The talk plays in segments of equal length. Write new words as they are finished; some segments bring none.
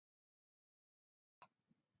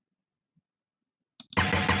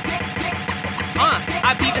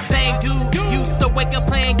the same dude. Used to wake up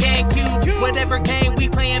playing GameCube. Whatever game we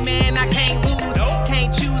playing, man, I can't lose.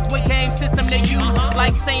 Can't choose what game system to use.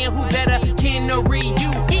 Like saying who better, Ken or Ryu.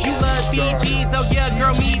 You love BGs, oh yeah,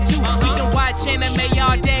 girl, me too. We can watch anime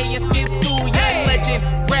all day and skip school. Young legend,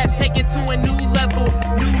 rap taken to a new level.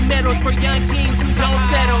 New medals for young kings who don't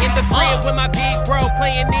settle. In the crib with my big bro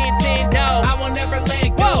playing Nintendo. I will never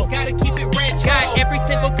let go, gotta keep it retro. Got every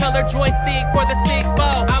single color joystick for the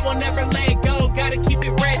 6-ball. I will never let go, gotta keep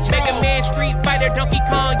it retro. Mega Man, Street Fighter, Donkey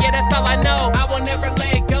Kong, yeah, that's all I know. I will never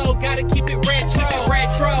let go, gotta keep it retro. Keep it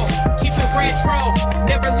retro, keep it retro.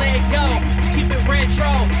 Never let go, keep it retro.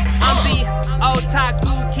 I'm the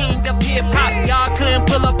otaku king of hip-hop. Y'all couldn't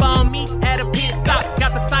pull up on me at a pit stop.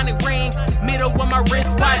 Got the sonic ring, middle of my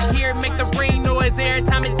wristwatch. Here, make the ring noise every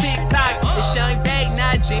time it tick-tock. It's Young Bag,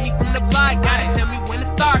 not Jenny from the block. Gotta tell me when to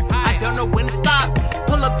start, I don't know when to stop.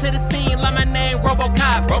 Pull up to the scene like my name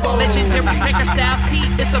RoboCop. Legendary Maker Styles T,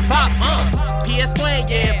 it's a bop. PS1,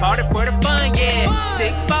 yeah, bought it for the fun, yeah.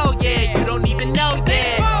 6-4, yeah, you don't even know,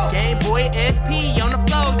 yeah. Game Boy SP on the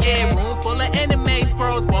floor, yeah. Room full of anime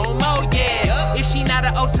scrolls, one more, yeah. If she not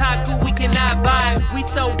an otaku, we cannot buy. We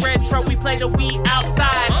so retro, we play the Wii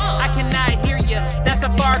outside. I cannot hear ya, that's a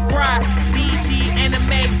far cry. DG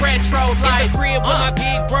anime retro life. In the crib with my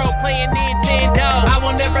big bro playing Nintendo. I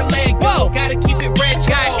will never let go, gotta keep it retro.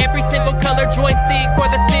 Got every single color joystick for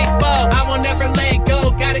the 6-ball. I will never let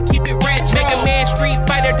go, gotta keep it retro. Mega Man, Street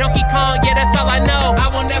Fighter, Donkey Kong, yeah, that's all I know. I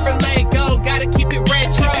will never let go, gotta keep it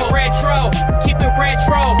retro. Keep it retro, keep it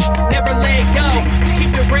retro. Never let go,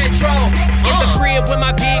 keep it retro. In the crib with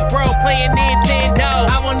my big bro playing Nintendo.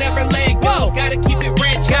 I will never let go, gotta keep it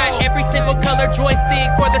retro. Got every single color joystick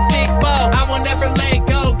for the 6-ball. I will never let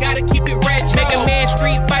go, gotta keep it retro. Mega Man,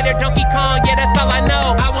 Street Fighter, Donkey Kong, yeah, that's all I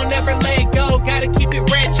know. I will never let go, gotta keep it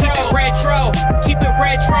retro. Keep it retro, keep it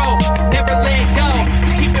retro. Never let go,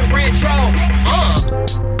 keep it retro.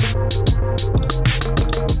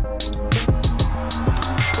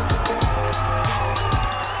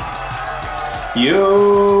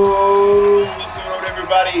 Yo, what's going on,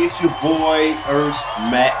 everybody? It's your boy, Earth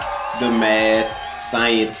Mac, the Mad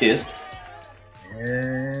Scientist.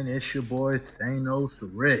 And it's your boy, Thanos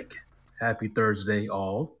Rick. Happy Thursday,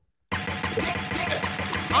 all.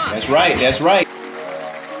 That's right, that's right.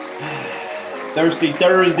 Thirsty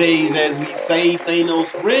Thursdays, as we say,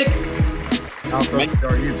 Thanos Rick. How thirsty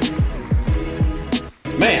are you?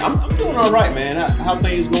 Man, I'm doing all right, man. How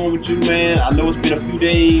things going with you, man? I know it's been a few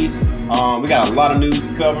days. We got a lot of news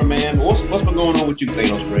to cover, man. What's been going on with you,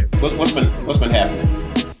 Thanos Rick? What's been happening?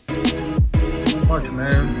 Not much,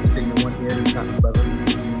 man. Just taking it one day at a time, brother.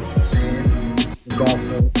 You know what I'm saying? We're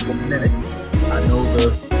gone for a minute. I know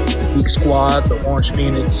the Geek Squad, the Orange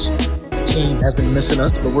Phoenix team has been missing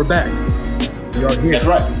us, but we're back. We are here. That's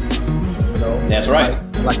right. You know, that's right.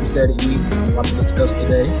 Like you said, E, a lot to discuss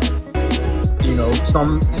today. You know,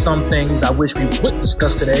 some things I wish we would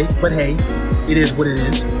discuss today, but hey, it is what it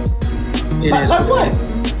is. Like what?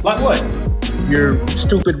 Like what? Your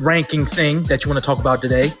stupid ranking thing that you want to talk about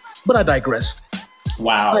today, but I digress.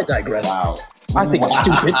 Wow. I digress. Wow. I think it's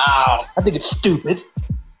stupid. Wow. I think it's stupid.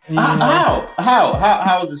 How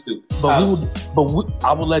is it stupid?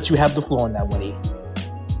 I will let you have the floor on that one, E.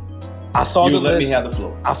 I saw the list. Let me have the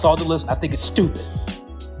floor. I saw the list. I think it's stupid,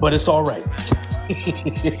 but it's all right.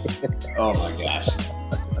 Oh my gosh.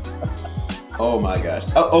 Oh my gosh.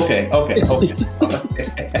 Oh, okay.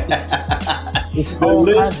 It's all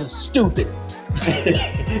kinds of stupid.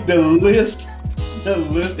 the list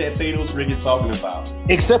that Thanos Rick is talking about.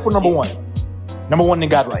 Except for number one. Number one they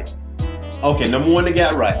got right. Okay, number one they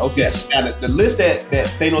got right. Okay. Now, the list that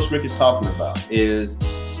Thanos Rick is talking about is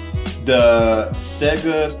the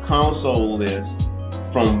Sega console list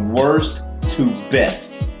from worst to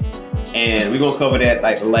best. And we're going to cover that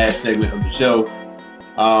like the last segment of the show.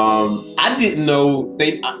 I didn't know,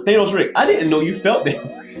 Thanos Rick, I didn't know you felt that.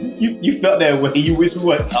 you felt that way. You wish we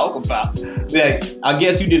wouldn't talk about. Like, I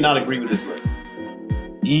guess you did not agree with this list.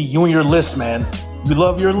 You and your list, man. You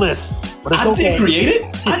love your list, but it's okay. I didn't create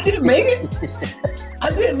it. I didn't make it.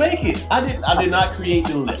 I didn't make it. I did not create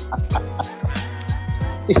the list.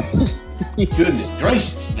 Goodness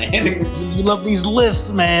gracious, man. You love these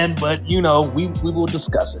lists, man, but you know, we will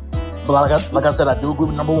discuss it. But like I said, I do agree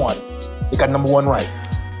with number one. They got number one right.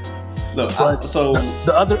 Look, so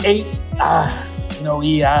the other 8, I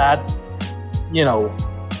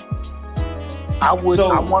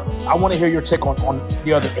want to hear your take on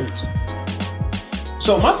the other 8.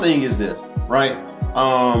 So my thing is this, right?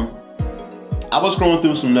 I was scrolling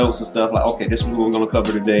through some notes and stuff like, okay, this is what we're going to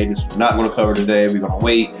cover today. This we're not going to cover today. We're going to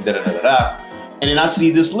wait. And then I see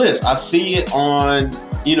this list. I see it on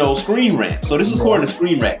Screen Rant. So this is according to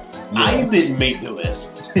Screen Rant. Yeah. I didn't make the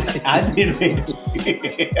list. I didn't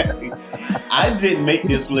make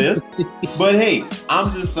this list. But hey, I'm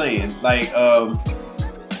just saying, like, a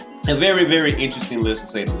very, very interesting list to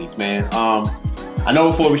say the least, man. I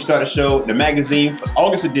know before we start the show, the magazine,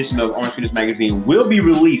 August edition of Orange Phoenix Magazine will be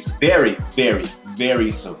released very, very,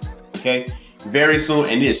 very soon. Okay? Very soon.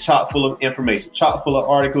 And it is chock full of information, chock full of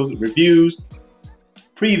articles, reviews,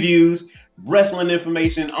 previews, wrestling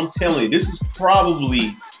information. I'm telling you, this is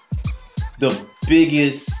probably the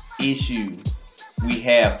biggest issue we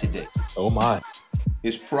have today. Oh my.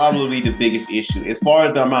 It's probably the biggest issue. As far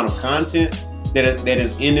as the amount of content that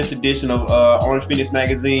is in this edition of Orange Phoenix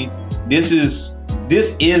Magazine, this is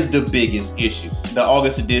the biggest issue, the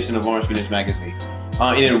August edition of Orange Phoenix Magazine.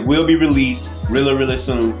 And it will be released really, really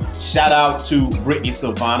soon. Shout out to Brittany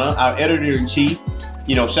Silvana, our editor-in-chief.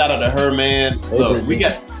 Shout out to her, man. Look, she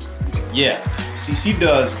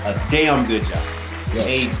does a damn good job. Yes.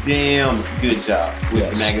 A damn good job with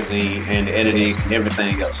the magazine and the editing and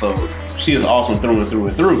everything else. So she is awesome through and through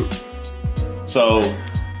and through. So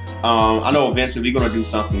I know eventually we're gonna do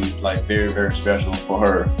something like very, very special for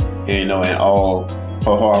her, and all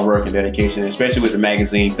her hard work and dedication, especially with the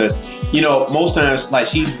magazine, because most times like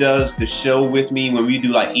she does the show with me when we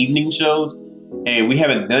do like evening shows, and we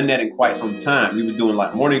haven't done that in quite some time. We were doing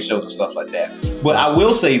like morning shows and stuff like that. But I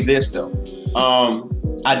will say this though,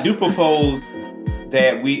 I do propose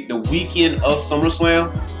that the weekend of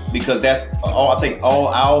SummerSlam, because that's all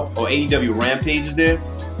Out or AEW Rampage is there.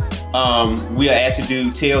 We are asked to do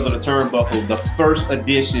Tales of the Turnbuckle, the first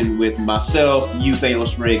edition with myself, you,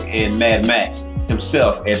 Thanos Rick, and Mad Max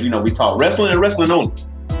himself. As we talk wrestling and wrestling only.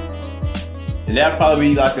 And that'll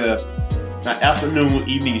probably be like an afternoon,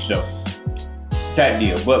 evening show type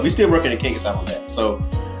deal. But we're still working the kinks out on that. So,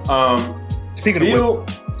 speaking of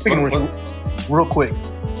which, real quick,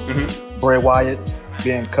 Bray Wyatt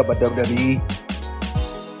being cut by WWE.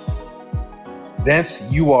 Vince,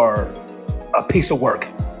 you are a piece of work.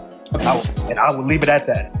 And I will leave it at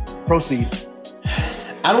that. Proceed.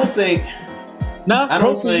 I don't think.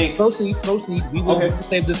 Proceed. We will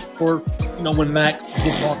save this for when Max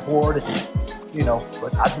gets on board.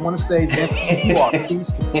 But I just want to say, Vince, you are a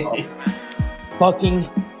piece of fucking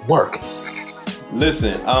work.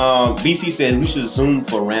 Listen, BC said we should zoom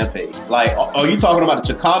for Rampage. Like, are you talking about the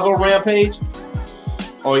Chicago Rampage,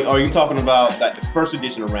 or are you talking about like the first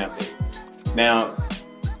edition of Rampage? Now.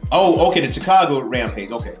 Oh, okay, the Chicago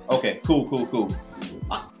Rampage. Okay, cool.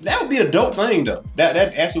 That would be a dope thing, though. That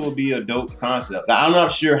actually would be a dope concept. Now, I'm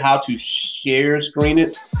not sure how to share screen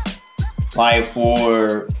it, like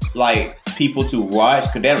for like people to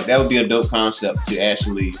watch, because that would be a dope concept to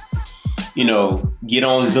actually, get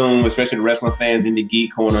on Zoom, especially the wrestling fans in the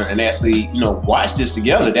Geek Corner, and actually, watch this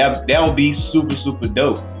together. That would be super, super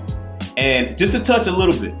dope. And just to touch a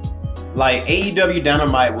little bit. Like AEW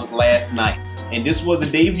Dynamite was last night, and this was the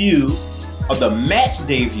match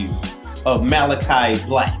debut of Malachi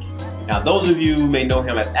Black. Now, those of you who may know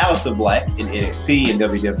him as Aleister Black in NXT and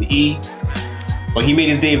WWE, but he made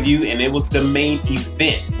his debut, and it was the main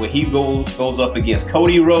event where he goes up against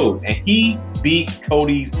Cody Rhodes, and he beat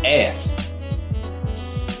Cody's ass.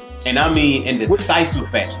 And I mean in decisive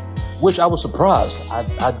fashion. Which I was surprised.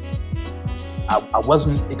 I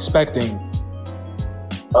wasn't expecting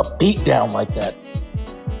a beatdown like that,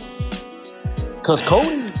 because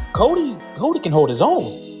Cody can hold his own.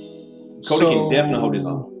 Cody can definitely hold his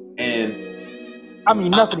own, and I mean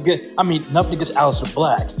nothing against Aleister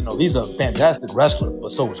Black. He's a fantastic wrestler, but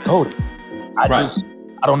so is Cody. I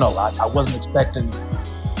don't know. I wasn't expecting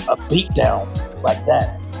a beatdown like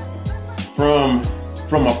that.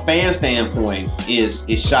 From a fan standpoint, is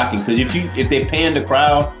shocking, because if they panned the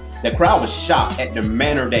crowd was shocked at the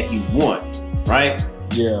manner that he won, right?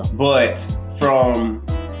 Yeah. But from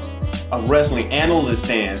a wrestling analyst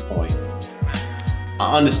standpoint,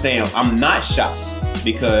 I understand. I'm not shocked,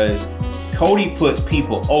 because Cody puts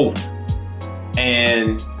people over,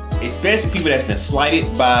 and especially people that's been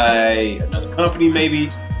slighted by another company. Maybe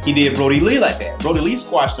he did Brody Lee like that. Brody Lee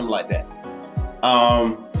squashed him like that.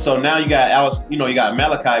 So now you got you got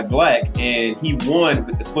Malachi Black, and he won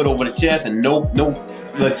with the foot over the chest and no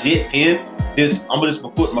legit pin. I'm gonna just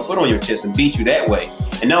put my foot on your chest and beat you that way.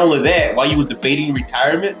 And not only that, while you was debating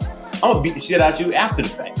retirement, I'm gonna beat the shit out of you after the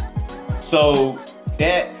fact. So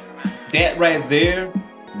that right there,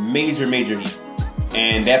 major heat,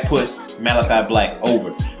 and that puts Malachi Black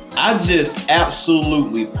over. I just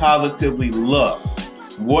absolutely, positively love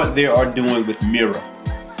what they are doing with Miro,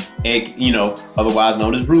 and otherwise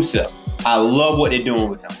known as Rusev. I love what they're doing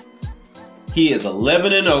with him. He is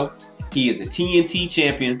 11-0. He is a TNT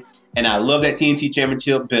champion. and I love that TNT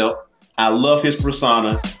Championship belt. I love his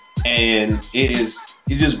persona, and it's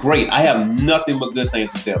just great. I have nothing but good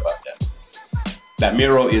things to say about that. That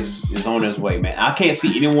Miro is on his way, man. I can't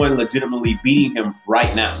see anyone legitimately beating him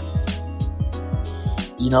right now.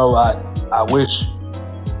 You know, I wish,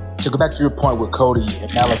 to go back to your point with Cody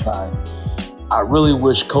and Malachi, I really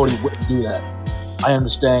wish Cody wouldn't do that. I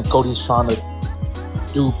understand Cody's trying to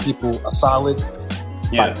do people a solid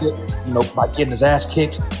by getting his ass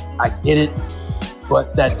kicked. I get it,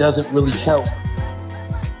 but that doesn't really help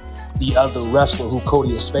the other wrestler who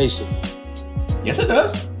Cody is facing. Yes, it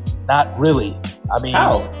does. Not really. I mean,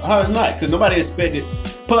 how is not? Because nobody expected.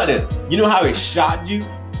 Put like this. You know how it shocked you?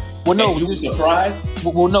 Well, no, you were surprised.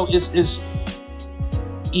 Well, no, I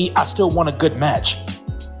still want a good match.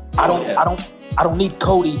 I don't need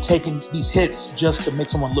Cody taking these hits just to make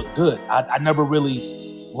someone look good. I never really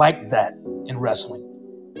liked that in wrestling.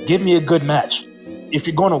 Give me a good match. If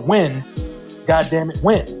you're going to win, goddamn it,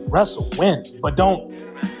 win. Wrestle, win. But don't,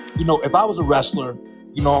 if I was a wrestler,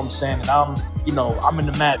 you know what I'm saying, and I'm in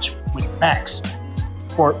the match with Max,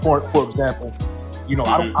 for example,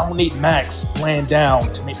 I don't need Max laying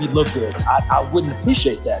down to make me look good. I wouldn't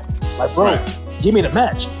appreciate that. Like, bro, give me the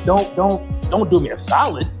match. Don't do me a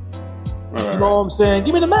solid. You know what I'm saying?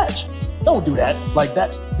 Give me the match. Don't do that. Like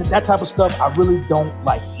that type of stuff, I really don't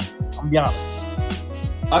like. I'm gonna be honest.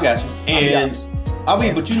 I got you. And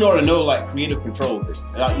but you ought to know, like, creative control.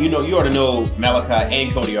 You ought to know Malachi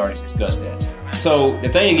and Cody already discussed that. So the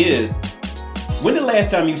thing is, when the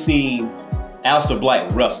last time you seen Aleister Black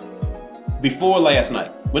wrestle? Before last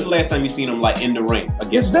night. When the last time you seen him, like, in the ring?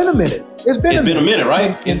 It's been a minute. It's been a minute,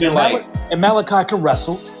 right? And Malachi can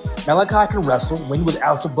wrestle. Malachi can wrestle. When he was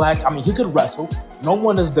Aleister Black, I mean, he could wrestle. No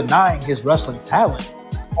one is denying his wrestling talent.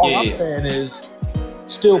 All I'm saying is,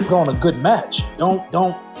 still put on a good match. Don't,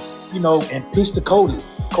 and peace to Cody.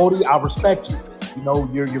 Cody, I respect you.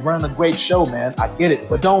 You're running a great show, man. I get it,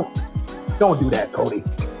 but don't do that, Cody.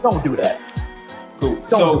 Don't do that. Cool.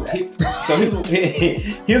 So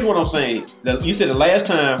here's what I'm saying. You said the last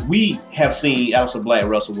time we have seen Aleister Black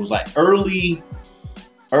wrestle was like early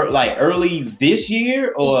this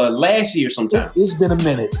year or last year sometime. It's been a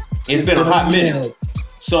minute. It's been a hot minute.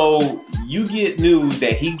 So you get news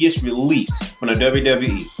that he gets released from the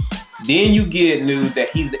WWE. Then you get news that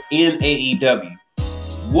he's in AEW.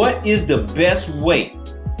 What is the best way,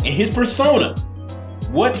 in his persona,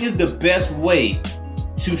 what is the best way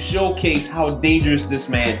to showcase how dangerous this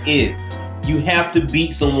man is? You have to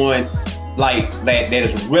beat someone like that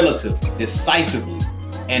is relative, decisively.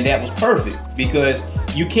 And that was perfect, because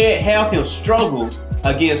you can't have him struggle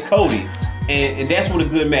against Cody. And that's what a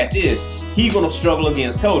good match is. He's going to struggle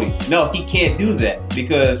against Cody. No, he can't do that,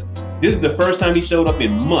 because this is the first time he showed up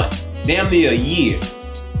in months, damn near a year.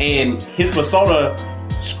 And his persona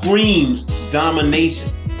screams domination.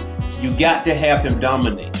 You got to have him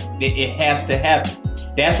dominate. It has to happen.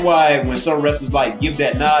 That's why when some wrestlers give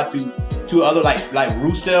that nod to other like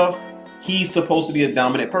Rusev, he's supposed to be a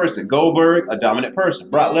dominant person. Goldberg, a dominant person.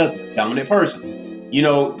 Brock Lesnar, dominant person.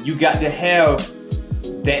 You got to have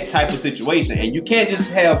that type of situation, and you can't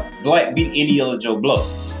just have Black beat any other Joe Blow.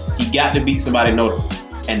 He got to beat somebody notable,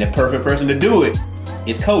 and the perfect person to do it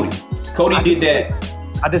is Cody. Cody did that.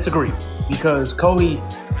 I disagree, because Cody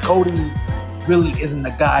really isn't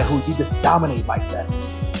the guy who you just dominate like that.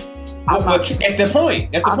 That's the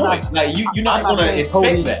point. That's the point. You're not going to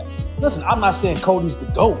expect that. Listen, I'm not saying Cody's the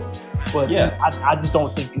GOAT, but I just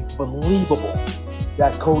don't think it's believable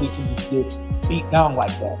that Cody can just get beat down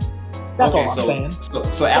like that. That's all I'm saying.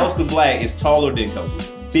 So Aleister Black is taller than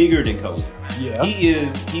Cody, bigger than Cody. Yeah. He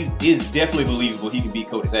is definitely believable he can beat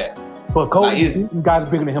Cody's ass. But Cody's beaten guys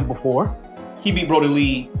bigger than him before. He beat Brody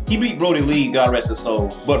Lee. God rest his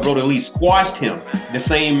soul. But Brody Lee squashed him the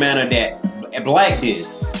same manner that Black did.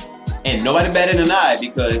 And nobody batted an eye,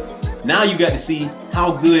 because now you got to see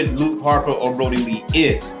how good Luke Harper or Brody Lee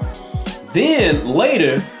is. Then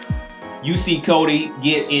later, you see Cody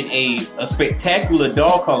get in a spectacular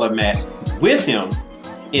dog collar match with him.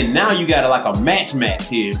 And now you got a match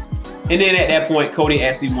here. And then at that point, Cody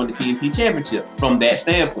actually won the TNT Championship from that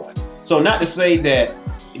standpoint. So not to say that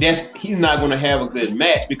he's not going to have a good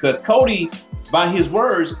match, because Cody, by his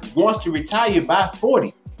words, wants to retire by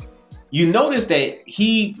 40. You notice that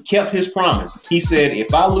he kept his promise. He said,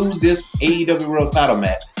 if I lose this AEW World title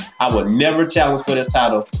match, I will never challenge for this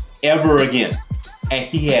title ever again. And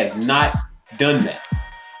he has not done that.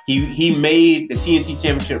 He made the TNT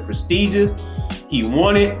Championship prestigious. He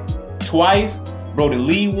won it twice. Brody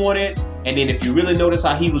Lee won it. And then if you really notice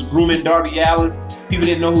how he was grooming Darby Allin, people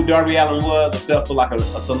didn't know who Darby Allin was except for a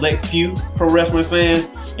select few pro wrestling fans.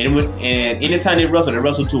 And anytime they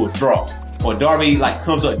wrestle to a draw. Or Darby like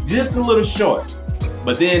comes up just a little short.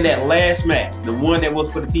 But then that last match, the one that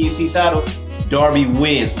was for the TNT title, Darby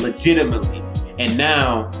wins legitimately. And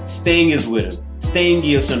now Sting is with him. Sting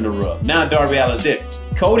gives him the rub. Now Darby Allin's there.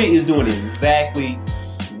 Cody is doing exactly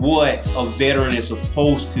what a veteran is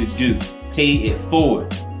supposed to do. Pay it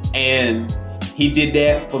forward. And he did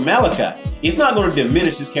that for Malachi. It's not going to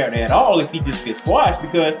diminish his character at all if he just gets squashed,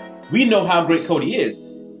 because we know how great Cody is.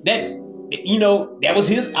 That was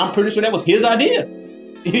his, I'm pretty sure that was his idea.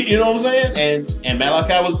 You know what I'm saying? And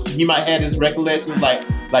Malachi he might have his recollections like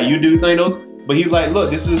you do, Thanos, but he's like, look,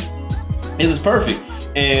 this is perfect.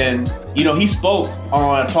 And he spoke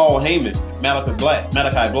on Paul Heyman,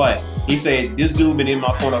 Malachi Black. He said, this dude been in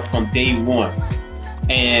my corner from day one.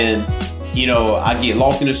 And I get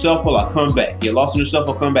lost in the shuffle, I come back. Get lost in the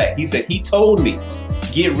shuffle, come back. He said, he told me,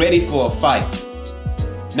 get ready for a fight.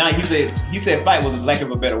 Now he said fight was a lack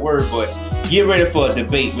of a better word, but get ready for a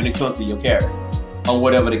debate when it comes to your character, or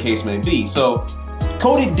whatever the case may be. So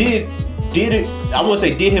Cody did it. I wouldn't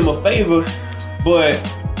say did him a favor, but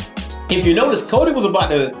if you notice, Cody was about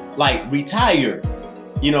to retire,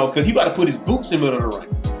 because he about to put his boots in the middle of the ring.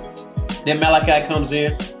 Then Malachi comes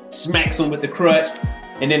in, smacks him with the crutch,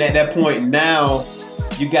 and then at that point, now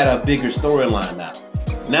you got a bigger storyline now.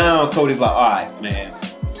 Now Cody's like, all right, man,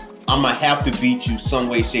 I'm going to have to beat you some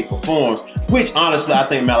way, shape, or form, which honestly, I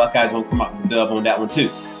think Malachi's going to come out with the dub on that one too.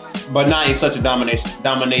 But not in such a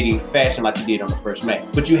dominating fashion like he did on the first match.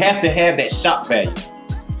 But you have to have that shock value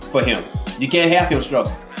for him. You can't have him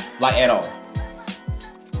struggle, at all.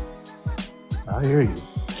 I hear you.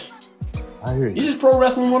 It's just pro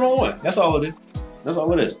wrestling 101. That's all it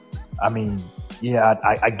is. I mean, yeah,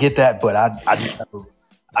 I get that, but I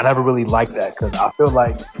never really liked that, because I feel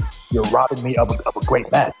like you're robbing me of a great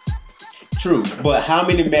match. True, but how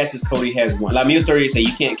many matches Cody has won? Like me and Sturdy say,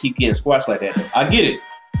 you can't keep getting squashed like that. I get it,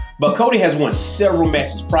 but Cody has won several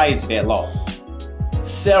matches prior to that loss.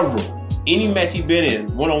 Several. Any match he's been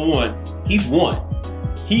in, one-on-one, he's won.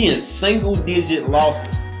 He in single-digit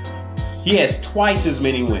losses. He has twice as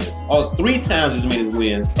many wins, or 3 times as many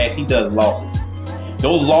wins as he does losses.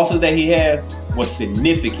 Those losses that he has was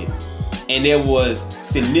significant. And it was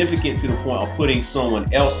significant to the point of putting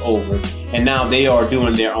someone else over, and now they are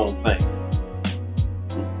doing their own thing.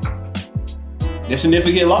 They're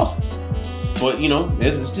significant losses. But,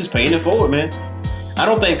 it's just paying it forward, man. I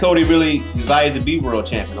don't think Cody really desires to be world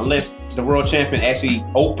champion unless the world champion actually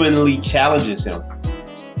openly challenges him.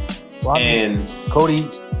 Well, Cody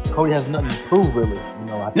has nothing to prove, really.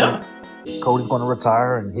 I think Cody's going to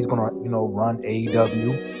retire, and he's going to, run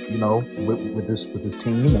AEW, with this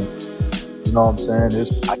team, and you know what I'm saying?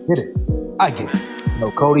 I get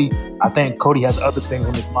it. Cody, I think Cody has other things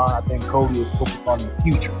on his mind. I think Cody is focused on the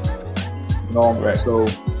future. Right. So,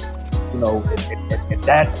 in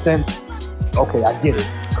that sense, okay, I get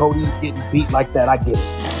it. Cody getting beat like that, I get it.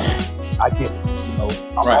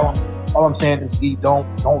 Right. All I'm saying is, don't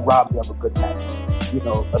rob me of a good match.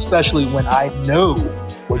 Especially when I know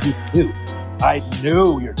what you can do. I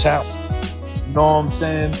know your talent. You know what I'm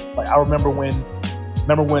saying? I remember when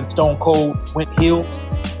Stone Cold went heel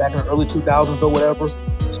back in the early 2000s or whatever.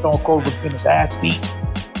 Stone Cold was getting his ass beat.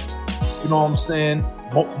 You know what I'm saying?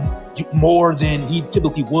 More than he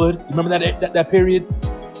typically would. You remember that period?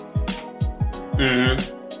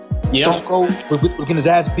 Mm-hmm. Yeah. Stone Cold was getting his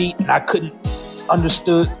ass beat, and I couldn't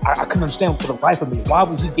understand for the life of me, why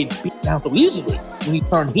was he getting beat down so easily when he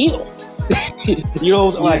turned heel?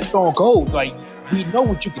 Stone Cold, we know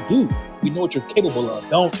what you can do. We know what you're capable of.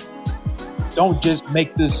 Don't just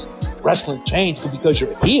make this wrestling change because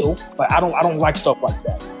you're a heel. I don't like stuff like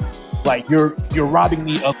that. You're robbing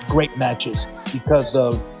me of great matches because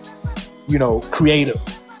of, creative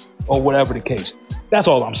or whatever the case. That's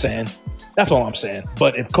all I'm saying.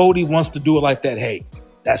 But if Cody wants to do it like that, hey,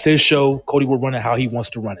 that's his show. Cody will run it how he wants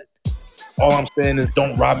to run it. All I'm saying is,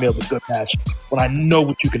 don't rob me of a good match when I know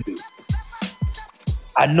what you can do.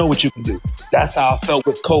 That's how I felt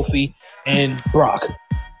with Kofi and Brock.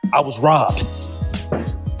 I was robbed.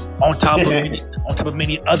 On top of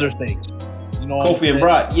many other things. Kofi and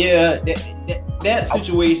Brock, yeah, that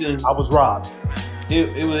situation. I was robbed.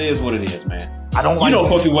 It is what it is, man. I don't like.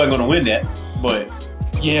 Kofi wasn't going to win that, but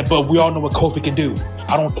yeah, but we all know what Kofi can do.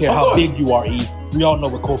 I don't care how big you are, E. We all know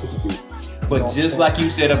what Kofi can do. But just like you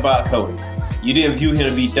said about Cody, you didn't view him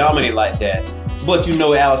to be dominant like that. But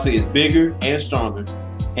Alistair is bigger and stronger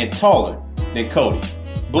and taller than Cody.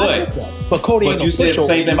 But Cody ain't you said the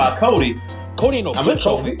same thing about Cody. Cody ain't no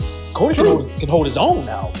Kofi. Cody can hold his own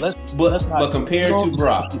now. But compared to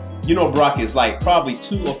Brock, Brock is probably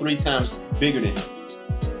 2 or 3 times bigger than him.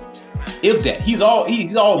 If that. He's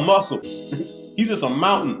all muscle. He's just a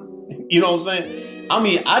mountain. You know what I'm saying? I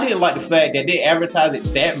mean, I didn't like the fact that they advertised it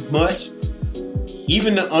that much.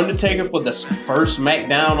 Even The Undertaker for the first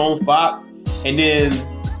SmackDown on Fox. And then,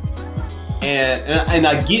 and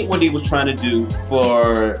I get what they was trying to do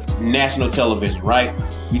for national television, right?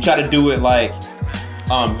 You try to do it like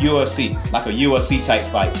UFC, like a UFC type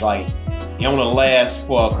fight. Like, it only lasts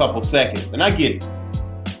for a couple seconds. And I get it.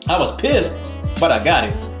 I was pissed, but I got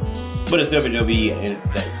it. But it's WWE at the end of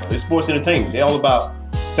the day. So it's sports entertainment. They're all about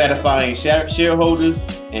satisfying shareholders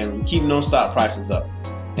and keeping those stock prices up.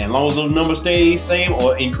 And as long as those numbers stay the same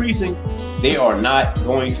or increasing, they are not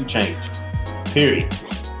going to change. Period.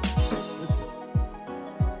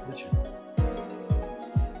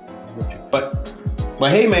 But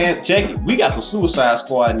hey, man, check it. We got some Suicide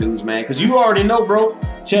Squad news, man. Because you already know, bro.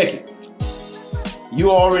 Check it. You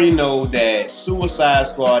already know that Suicide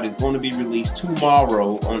Squad is going to be released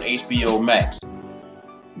tomorrow on HBO Max.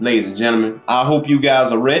 Ladies and gentlemen, I hope you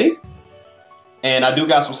guys are ready. And I do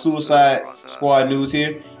got some Suicide Squad news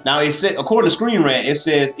here. Now, it said, according to Screen Rant, it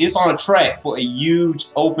says it's on track for a huge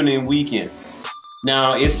opening weekend.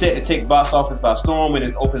 Now, it's set to take box office by storm when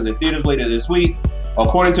it opens in theaters later this week.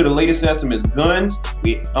 According to the latest estimates, Gunn's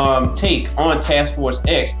take on Task Force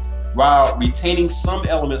X, while retaining some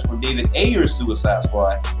elements from David Ayer's Suicide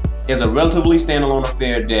Squad, is a relatively standalone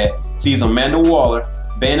affair that sees Amanda Waller,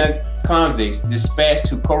 Banner convicts, dispatched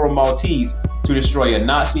to Coral Maltese to destroy a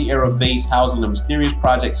Nazi-era base housing the mysterious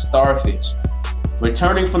Project Starfish.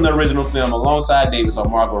 Returning from the original film alongside Davis are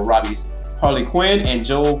Margot Robbie's Harley Quinn and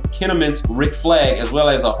Joel Kinnaman's Rick Flag, as well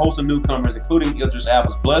as a host of newcomers, including Idris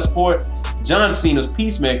Elba's Bloodsport, John Cena's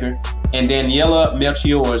Peacemaker, and Daniela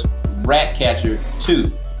Melchior's Ratcatcher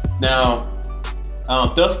 2. Now,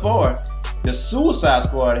 thus far, the Suicide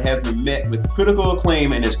Squad has been met with critical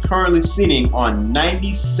acclaim and is currently sitting on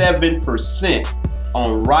 97%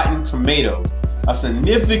 on Rotten Tomatoes, a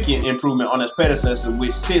significant improvement on its predecessor,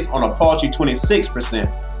 which sits on a paltry 26%.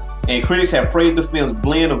 And critics have praised the film's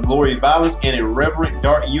blend of gory violence and irreverent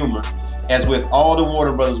dark humor. As with all the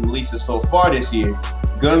Warner Brothers releases so far this year,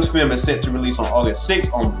 Gunn's film is set to release on August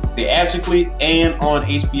 6th on theatrically and on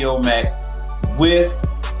HBO Max, with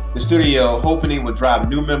the studio hoping it would drive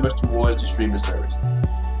new members towards the streaming service.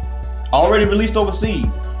 Already released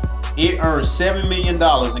overseas, it earned $7 million,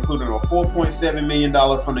 including a $4.7 million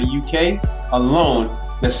from the UK alone.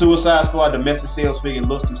 The Suicide Squad domestic sales figure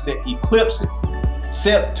looks to set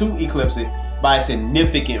to eclipse it by a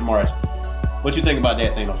significant margin. What you think about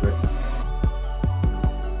that, Thanos, Rick?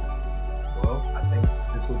 Well, I think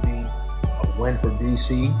this will be a win for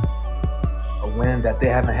DC, a win that they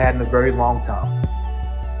haven't had in a very long time.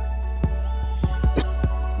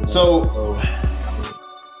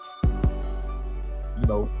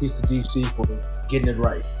 Peace to DC for getting it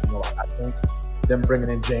right. I think them bringing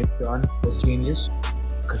in James Gunn was genius,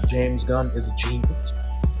 because James Gunn is a genius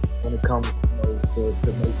when it comes to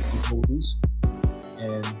making these movies,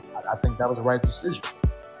 and I think that was the right decision.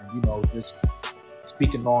 And just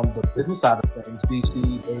speaking on the business side of things,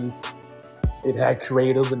 DC it had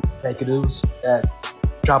creative and executives that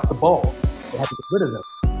dropped the ball. They had to get rid of them.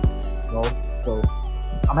 So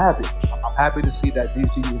I'm happy. I'm happy to see that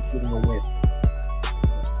DC is getting a win.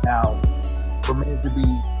 Now, remains to be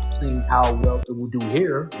seen how well it will do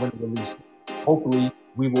here when it releases. Hopefully,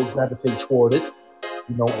 we will gravitate toward it,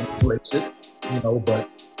 and embrace it, but,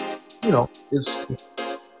 it's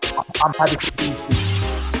I'm happy to see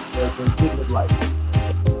they're getting it right.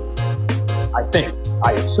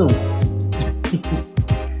 I assume.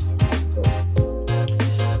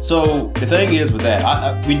 So the thing is with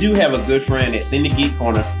that, we do have a good friend that's in the Geek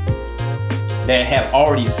Corner that have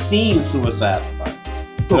already seen Suicide Squad.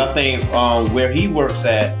 Because I think where he works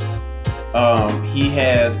at, he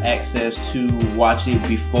has access to watch it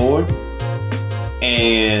before,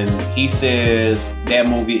 and he says that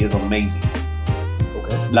movie is amazing.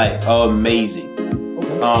 Okay. Like amazing.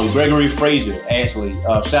 Okay. Gregory Fraser, actually,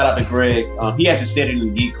 shout out to Greg. He actually said it in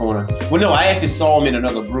the Geek Corner. Well, no, I actually saw him in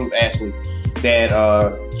another group actually that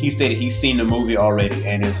he stated he's seen the movie already,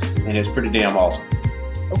 and it's pretty damn awesome.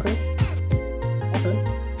 Okay.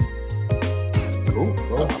 Cool.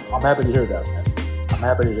 Well, I'm happy to hear that, man.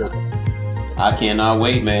 I cannot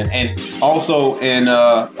wait, man. And also in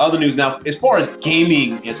other news now, as far as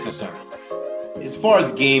gaming is concerned, ladies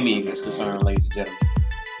and gentlemen.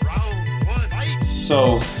 Round one, fight.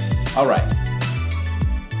 So, all right.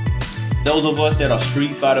 Those of us that are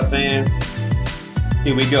Street Fighter fans,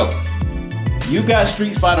 here we go. You got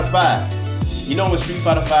Street Fighter V. When Street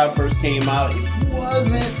Fighter V first came out, it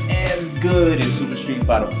wasn't as good as Super Street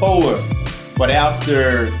Fighter 4. But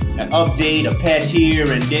after an update, a patch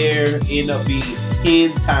here and there, end up being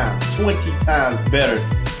 10 times, 20 times better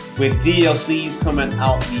with DLCs coming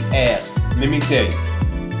out the ass. Let me tell you.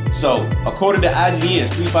 So, according to IGN,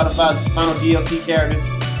 Street Fighter V's final DLC character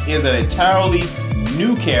is an entirely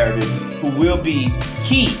new character who will be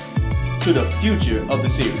key to the future of the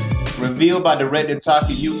series. Revealed by director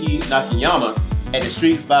Takayuki Nakayama at the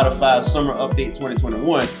Street Fighter V Summer Update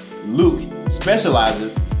 2021, Luke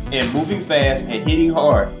specializes in moving fast and hitting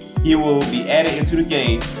hard. He will be added into the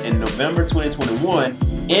game in November 2021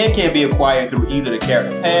 and can be acquired through either the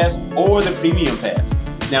Character Pass or the Premium Pass.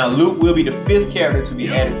 Now, Luke will be the 5th character to be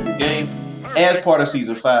added to the game as part of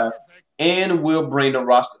Season 5 and will bring the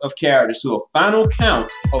roster of characters to a final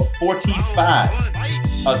count of 45.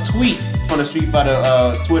 A tweet from the Street Fighter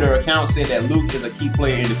Twitter account said that Luke is a key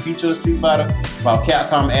player in the future of Street Fighter, while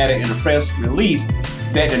Capcom added in a press release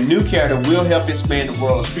that the new character will help expand the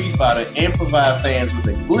world of Street Fighter and provide fans with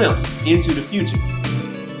a glimpse into the future.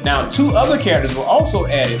 Now, 2 other characters were also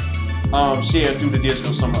added, shared through the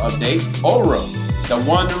digital summer update. Oro, the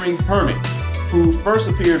Wandering Hermit, who first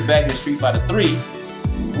appeared back in Street Fighter 3,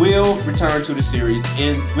 will return to the series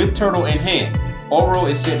with Turtle in hand. Oro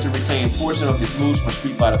is set to retain a portion of his moves from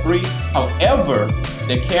Street Fighter 3. However,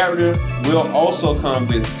 the character will also come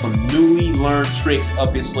with some newly learned tricks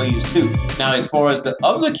up his sleeves too. Now, as far as the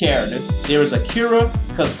other character, there is Akira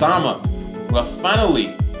Kazama, who will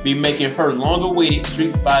finally be making her long-awaited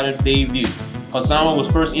Street Fighter debut. Kazama was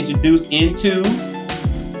first introduced into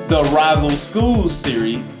the Rival Schools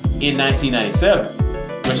series in 1997,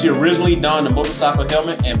 when she originally donned a motorcycle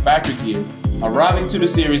helmet and biker gear. Arriving to the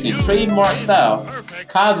series in trademark style,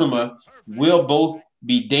 Kazama will both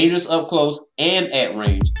be dangerous up close and at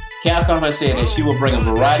range. Capcom has said that she will bring a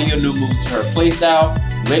variety of new moves to her playstyle,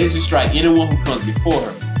 ready to strike anyone who comes before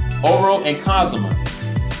her. Oro and Kazama,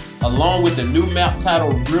 along with the new map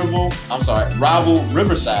titled Rival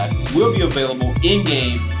Riverside, will be available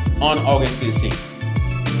in-game on August 16th.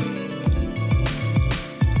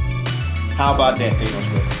 How about that,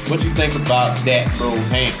 Thanos? What you think about that, bro?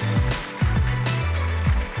 Hank?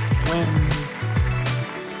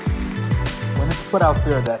 When it's put out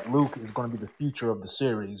there that Luke is going to be the future of the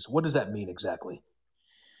series, what does that mean exactly?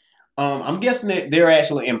 I'm guessing that they're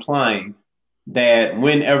actually implying that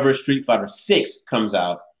whenever Street Fighter 6 comes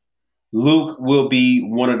out, Luke will be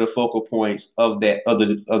one of the focal points of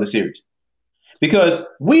the series. Because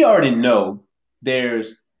we already know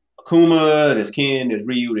there's Akuma, there's Ken, there's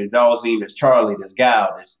Ryu, there's Dhalsim, there's Charlie, there's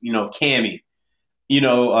Guile, there's Cammy,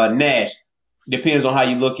 Nash. Depends on how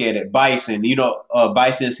you look at it. Bison,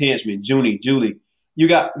 Bison's henchman, Julie. You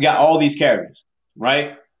got all these characters,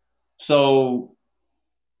 right? So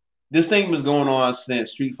this thing was going on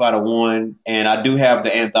since Street Fighter 1, and I do have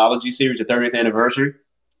the anthology series, the 30th anniversary.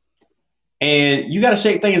 And you got to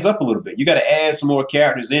shake things up a little bit. You got to add some more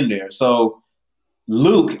characters in there. So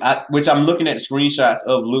Luke, which I'm looking at the screenshots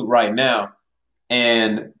of Luke right now,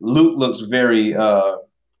 and Luke looks very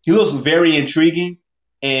intriguing,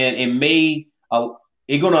 and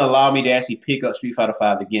it's going to allow me to actually pick up Street Fighter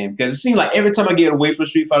V again, because it seems like every time I get away from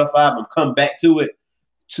Street Fighter V, I'm come back to it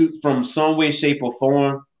from some way, shape, or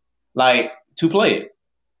form, like to play it.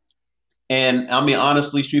 And I mean,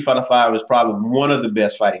 honestly, Street Fighter V is probably one of the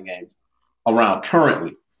best fighting games around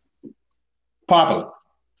currently, popular.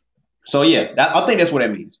 So yeah, I think that's what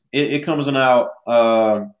that means. It comes out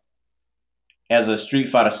as a Street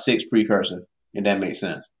Fighter 6 precursor, if that makes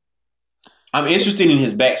sense. I'm interested in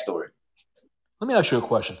his backstory. Let me ask you a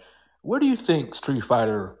question. Where do you think Street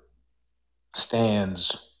Fighter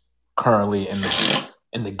stands currently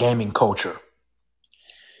in the gaming culture?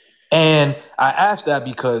 And I asked that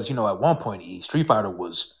because, at one point, Street Fighter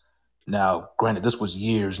was, now, granted, this was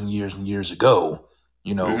years and years and years ago,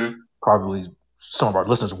 probably some of our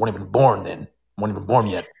listeners weren't even born then, weren't even born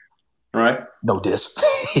yet. Right. No diss.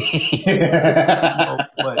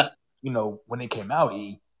 But, when it came out,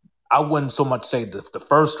 I wouldn't so much say the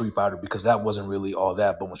first Street Fighter, because that wasn't really all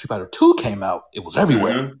that. But when Street Fighter 2 came out, it was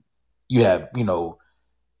everywhere. Mm-hmm. You had,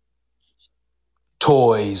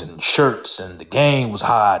 toys and shirts, and the game was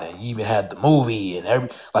hot, and you even had the movie, and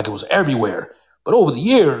it was everywhere. But over the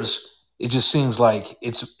years, it just seems like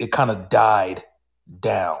it kind of died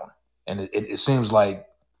down, and it seems like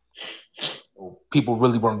people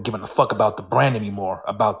really weren't giving a fuck about the brand anymore,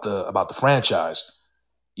 about the franchise.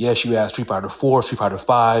 Yes, you had Street Fighter 4, Street Fighter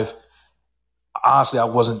 5. Honestly, I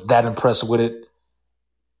wasn't that impressed with it,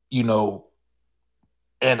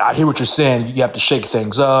 and I hear what you're saying. You have to shake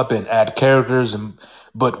things up and add characters,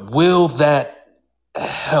 but will that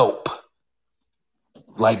help?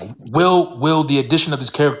 Like, will the addition of these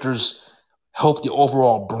characters help the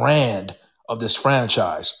overall brand, of this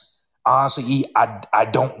franchise? Honestly, I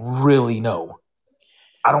don't really know.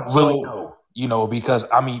 I don't really So know, because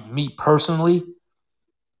I mean, me personally,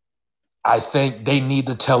 I think they need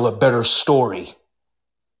to tell a better story.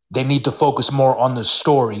 They need to focus more on the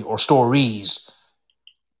story or stories,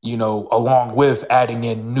 along with adding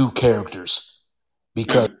in new characters.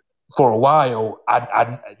 Because mm, for a while,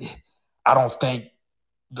 I don't think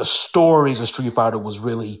the stories of Street Fighter was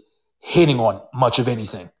really hitting on much of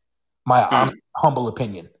anything. My mm. humble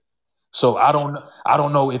opinion. So I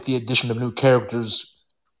don't know if the addition of new characters,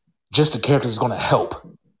 just the characters, is going to help.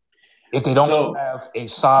 If they don't So have a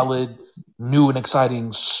solid, new and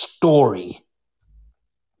exciting story.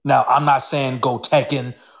 Now, I'm not saying go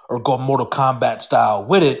Tekken or go Mortal Kombat style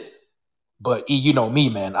with it, but you know me,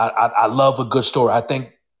 man. I love a good story. I think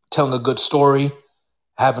telling a good story,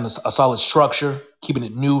 having a solid structure, keeping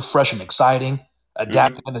it new, fresh, and exciting,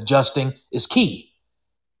 adapting mhm, and adjusting is key.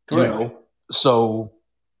 You correct. know, so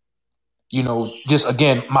just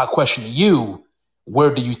again, my question to you: where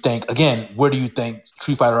do you think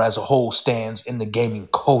Street Fighter as a whole stands in the gaming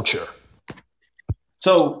culture?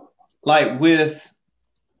 So like with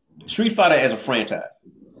Street Fighter as a franchise,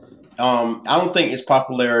 I don't think its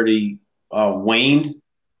popularity waned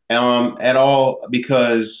at all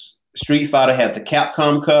because Street Fighter has the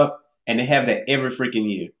Capcom Cup and they have that every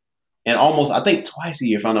freaking year. And almost I think twice a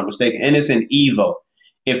year if I'm not mistaken. And it's an Evo.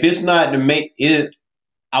 If it's not the main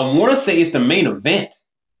I want to say it's the main event.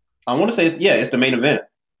 I want to say it's the main event.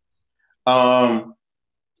 Um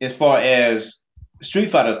as far as Street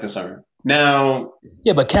Fighter is concerned. Now,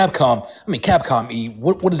 Yeah, but Capcom E,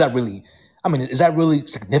 what is that really? I mean, is that really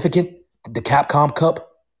significant? The Capcom Cup?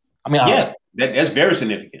 I mean, yeah, that's very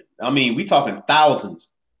significant. I mean, we talking thousands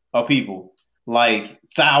of people, like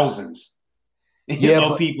thousands yeah, of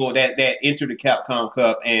but people that enter the Capcom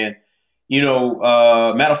Cup. And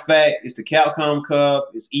matter of fact, it's the Capcom Cup,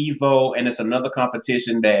 it's Evo, and it's another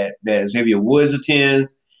competition that Xavier Woods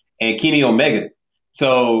attends and Kenny Omega.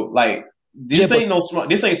 So like yeah, this but ain't no small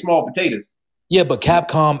this ain't small potatoes.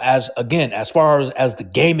 Capcom, as far as the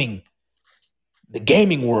gaming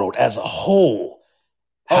world as a whole,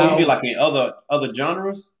 Oh, you mean how like in other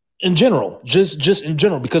genres? in general, just in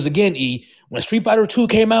general, because again, when Street Fighter 2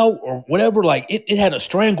 came out or whatever, like it had a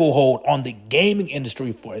stranglehold on the gaming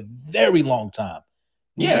industry for a very long time.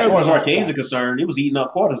 Yeah, as far Very as long arcades time. are concerned, it was eating up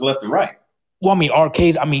quarters left and right. Well, I mean,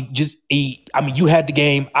 arcades. I mean, you had the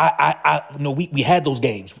game. We had those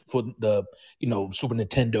games for the, Super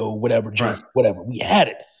Nintendo, whatever, Right. Genesis, whatever. We had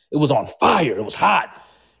it. It was on fire. It was hot.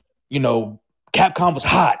 You know, Capcom was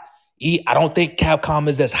hot. I don't think Capcom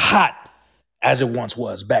is as hot as it once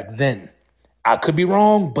was back then. I could be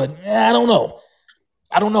wrong, but I don't know.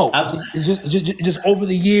 I don't know. I, Just over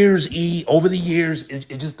the years,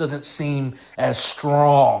 it just doesn't seem as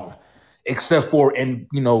strong, except for in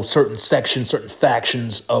certain sections, certain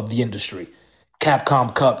factions of the industry.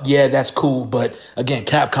 Capcom Cup, yeah, that's cool, but again,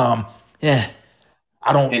 Capcom, yeah,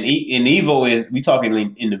 I don't. and Evo is we talking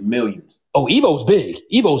in the millions. Oh, Evo's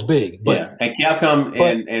big, but Yeah, and Capcom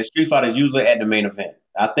but and Street Fighter is usually at the main event.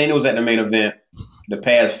 I think it was at the main event the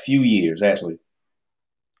past few years, actually.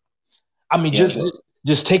 I mean, Yeah.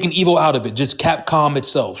 just taking Evo out of it, just Capcom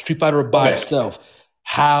itself, Street Fighter by Okay. itself.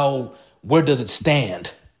 Where does it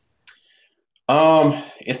stand? Um,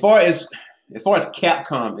 as far as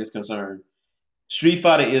Capcom is concerned, Street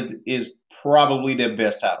Fighter is probably their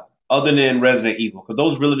best title, other than Resident Evil, because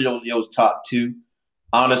those really those top two,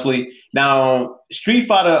 honestly. Now, Street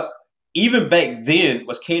Fighter, even back then,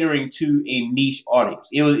 was catering to a niche audience.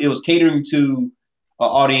 It was catering to an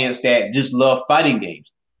audience that just loved fighting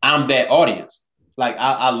games. I'm that audience. Like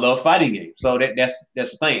I love fighting games, so that's the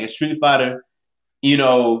thing. And Street Fighter, you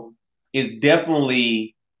know, is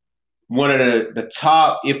definitely one of the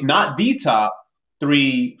top, if not the top,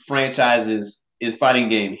 three franchises in fighting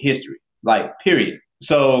game history. Like, period.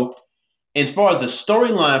 So, as far as the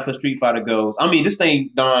storyline for Street Fighter goes, I mean, this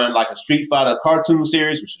thing done like a Street Fighter cartoon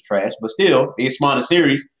series, which is trash, but still, they spawned a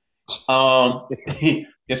series.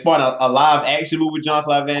 They spawned a live action movie with John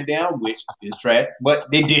Claude Van Damme, which is trash, but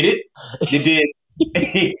they did it. They did.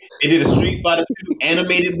 They did a Street Fighter 2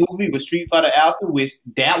 animated movie with Street Fighter Alpha, which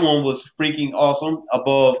that one was freaking awesome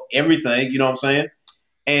above everything. You know what I'm saying?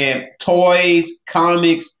 And toys,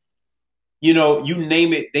 comics, you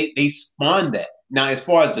name it, they spawned that. Now, as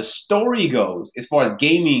far as the story goes, as far as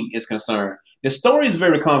gaming is concerned, the story is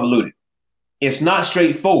very convoluted. It's not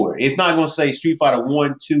straightforward. It's not going to say Street Fighter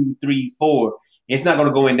 1, 2, 3, 4. It's not going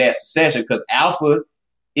to go in that succession because Alpha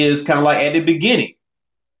is kind of like at the beginning.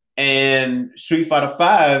 And Street Fighter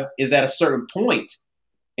 5 is at a certain point.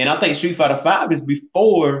 And I think Street Fighter 5 is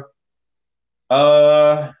before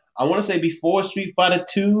I want to say before Street Fighter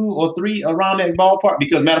 2 or 3, around that ballpark.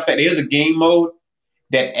 Because matter of fact, there's a game mode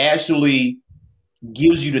that actually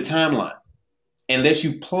gives you the timeline and lets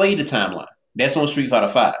you play the timeline. That's on Street Fighter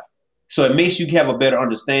 5. So it makes you have a better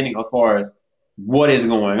understanding as far as what is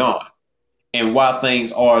going on and why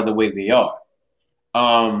things are the way they are.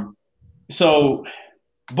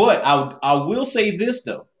 But I will say this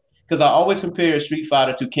though, because I always compare Street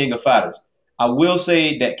Fighter to King of Fighters. I will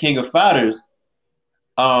say that King of Fighters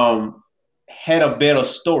had a better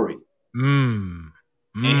story.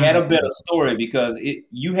 It had a better story because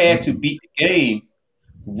you had to beat the game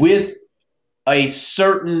with a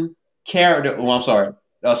certain character. Oh, I'm sorry,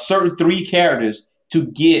 a certain 3 characters to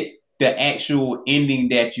get the actual ending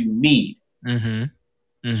that you need.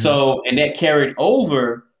 So, and that carried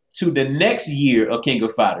over to the next year of King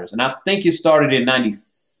of Fighters, and I think it started in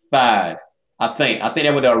 '95. I think that's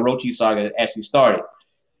where the Orochi saga actually started.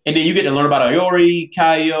 And then you get to learn about Iori,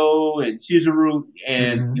 Kaio, and Chizuru,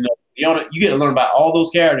 and you get to learn about all those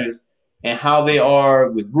characters and how they are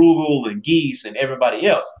with Rugal and Geese and everybody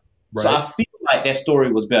else. Right. So I feel like that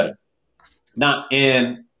story was better. Now,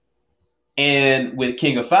 and with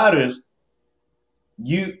King of Fighters,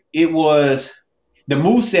 it was the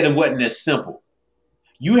moveset. It wasn't as simple.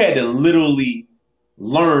 You had to literally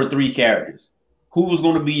learn 3 characters. Who was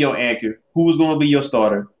going to be your anchor? Who was going to be your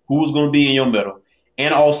starter? Who was going to be in your middle?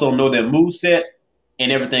 And also know their movesets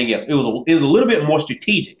and everything else. It was a little bit more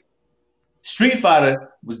strategic. Street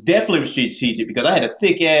Fighter was definitely strategic because I had a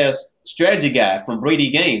thick ass strategy guy from Brady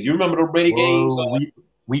Games. You remember those Brady Games?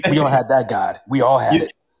 We all had that guy. We all had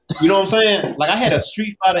it. You know what I'm saying? Like I had a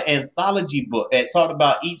Street Fighter anthology book that talked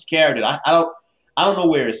about each character. I don't know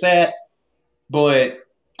where it's at, but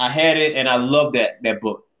I had it and I love that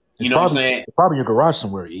book. You know what I'm saying? It's probably in your garage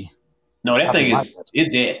somewhere, E. No, that thing is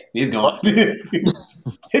dead. It's gone.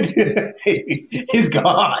 It's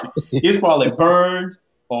gone. It's probably burned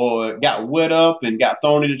or got wet up and got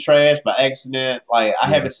thrown in the trash by accident. Like I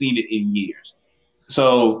haven't seen it in years.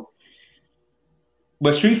 So,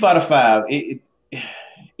 but Street Fighter 5, in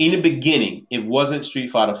the beginning, it wasn't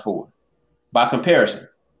Street Fighter 4 by comparison.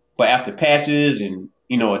 But after patches and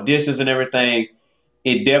additions and everything,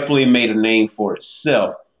 it definitely made a name for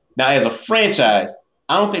itself. Now, as a franchise,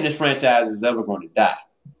 I don't think this franchise is ever going to die.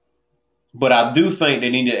 But I do think they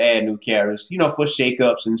need to add new characters, for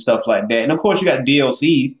shakeups and stuff like that. And of course, you got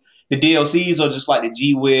DLCs. The DLCs are just like the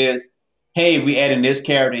G-Wiz. Hey, we adding this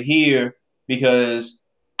character here because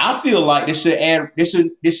I feel like this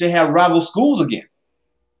should have rival schools again.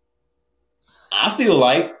 I feel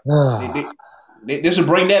like they should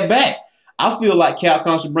bring that back. I feel like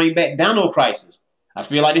Capcom should bring back Dino Crisis. I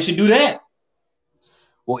feel like they should do that.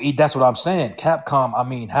 Well, that's what I'm saying. Capcom,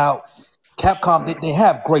 they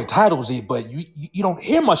have great titles, but you don't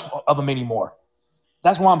hear much of them anymore.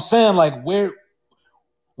 That's why I'm saying, like, where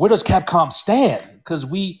does Capcom stand? Because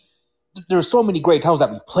there's so many great titles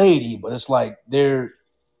that we played, but it's like they're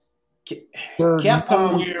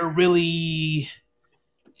Capcom nowhere really.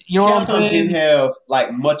 Capcom didn't have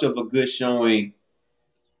like much of a good showing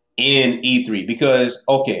in E3 because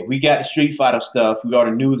we got the Street Fighter stuff. We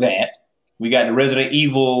already knew that. We got the Resident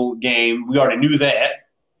Evil game. We already knew that.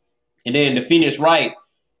 And then the Phoenix Wright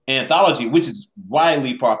anthology, which is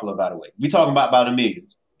widely popular, by the way. We're talking about by the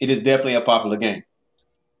millions. It is definitely a popular game.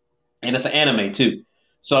 And it's an anime, too.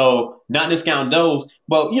 So, not discounting those,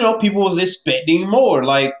 but, people was expecting more.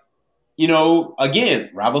 Like, again,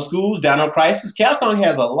 Rival Schools, Dino Crisis. Capcom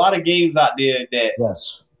has a lot of games out there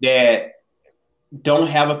that don't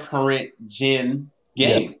have a current gen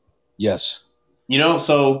game. Yes.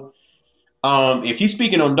 So if you're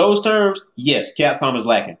speaking on those terms, yes, Capcom is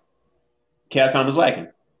lacking.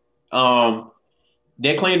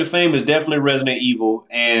 Their claim to fame is definitely Resident Evil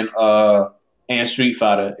and Street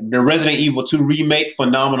Fighter. The Resident Evil 2 remake,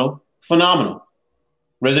 phenomenal.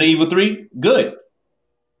 Resident Evil 3, good.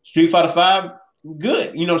 Street Fighter 5,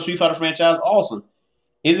 good. Street Fighter franchise, awesome.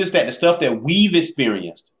 It's just that the stuff that we've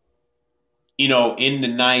experienced, in the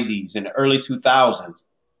 90s and the early 2000s,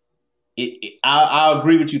 I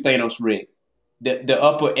agree with you, Thanos Rick. The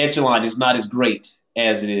upper echelon is not as great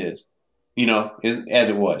as it is, as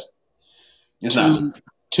it was. It's not.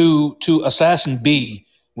 To Assassin B,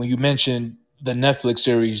 when you mentioned the Netflix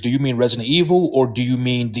series, do you mean Resident Evil or do you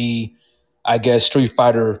mean the, Street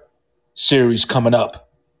Fighter series coming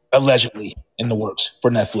up, allegedly in the works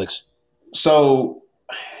for Netflix? So,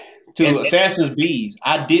 Assassin's B's,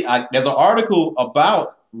 there's an article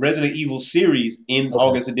about Resident Evil series in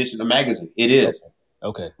August edition of the magazine. It is.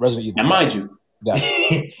 Okay. Resident Evil. And mind you,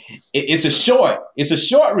 it's a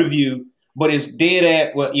short review, but it's dead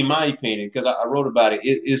at, well, in my opinion, because I wrote about it,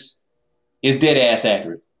 it's dead ass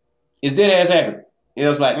accurate. It's dead ass accurate. It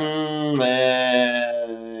was like,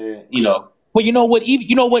 you know. Well, you know what?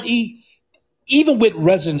 Even with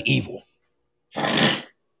Resident Evil,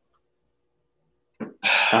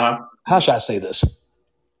 how should I say this?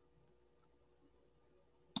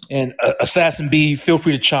 And Assassin B, feel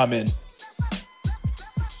free to chime in.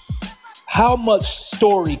 How much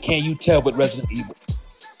story can you tell with Resident Evil?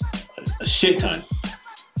 A shit ton.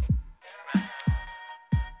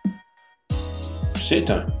 Shit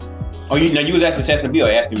ton. Oh, you was asking Assassin B or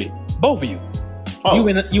asking me? Both of you. Oh. You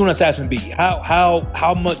and Assassin B.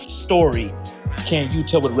 How much story can you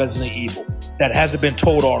tell with Resident Evil that hasn't been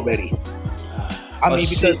told already? I mean,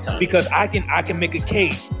 because I can make a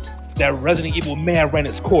case that Resident Evil may have ran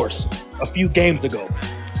its course a few games ago.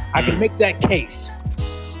 I can make that case.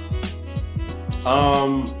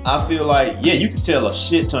 I feel like, yeah, you can tell a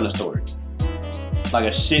shit ton of story. Like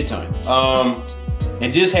a shit ton.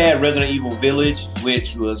 It just had Resident Evil Village,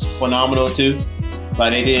 which was phenomenal too.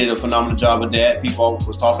 Like they did a phenomenal job of that. People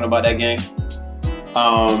was talking about that game.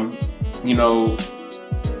 You know,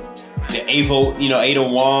 the Ada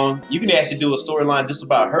Wong. You can actually do a storyline just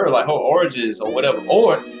about her, like her origins or whatever.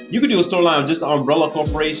 Or you could do a storyline just the Umbrella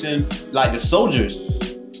Corporation, like the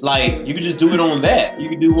soldiers. Like you could just do it on that. You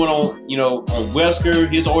could do one on, on Wesker,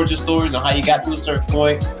 his origin stories and how he got to a certain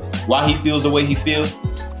point, why he feels the way he feels.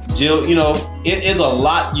 Jill, it is a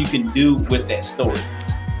lot you can do with that story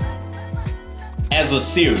as a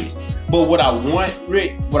series. But what I want,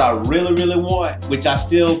 Rick, what I really, really want, which I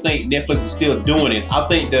still think Netflix is still doing it, I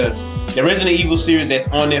think the Resident Evil series that's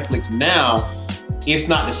on Netflix now, it's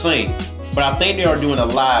not the same. But I think they are doing a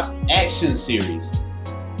live action series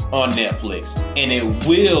on Netflix. And it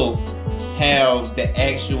will have the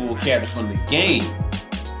actual characters from the game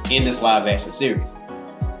in this live action series.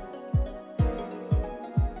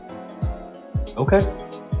 Okay.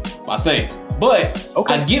 I think. But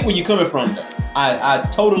okay. I get where you're coming from, though. I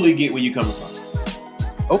totally get where you're coming from.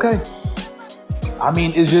 Okay. I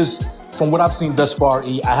mean, it's just, from what I've seen thus far,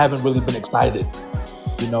 I haven't really been excited.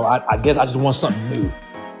 I guess I just want something new.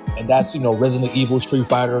 And that's, Resident Evil, Street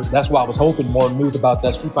Fighter. That's why I was hoping more news about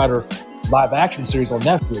that Street Fighter live action series on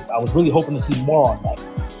Netflix. I was really hoping to see more on that.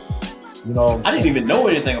 I didn't even know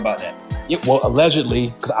anything about that. Yeah, well,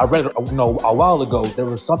 allegedly, because I read, a while ago, there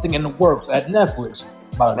was something in the works at Netflix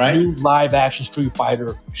about a new live action Street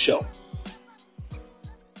Fighter show.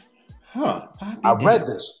 Huh. I read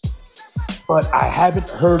this, but I haven't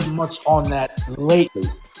heard much on that lately.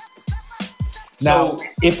 Now,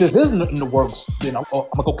 if this isn't in the works, then I'm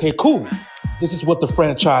like, okay, cool. This is what the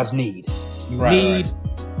franchise need. You need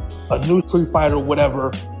a new Street Fighter,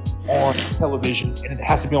 whatever, on television, and it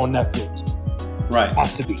has to be on Netflix. Right. It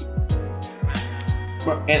has to be.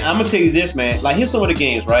 And I'm gonna tell you this, man. Like, here's some of the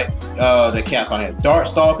games, right? That Capcom has.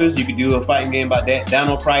 Darkstalkers, you could do a fighting game about that.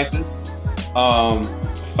 Dino Crisis,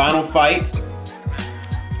 Final Fight.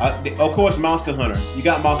 Of course, Monster Hunter. You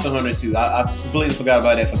got Monster Hunter too. I completely forgot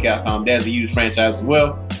about that for Capcom. That's a huge franchise as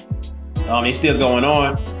well. It's still going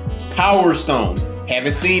on. Power Stone.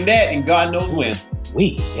 Haven't seen that in God knows when.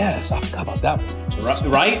 Yes, I forgot about that one.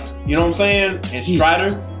 Right? You know what I'm saying? And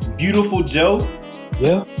Strider, Beautiful Joe.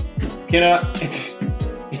 Yeah. You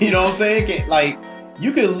know what I'm saying?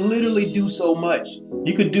 You could literally do so much.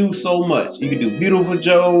 You could do so much. You could do Beautiful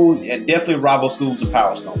Joe and definitely Rival Schools and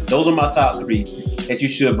Power Stone. Those are my top 3 that you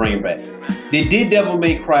should bring back. They did Devil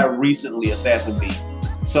May Cry recently, Assassin B.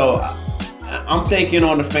 So I'm thinking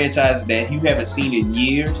on the franchise that you haven't seen in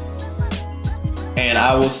years. And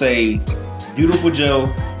I will say Beautiful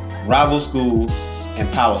Joe, Rival School,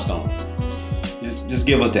 and Power Stone. Just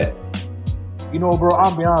give us that. Bro,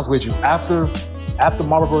 I'll be honest with you. After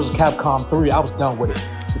Marvel vs. Capcom 3, I was done with it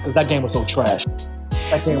because that game was so trash.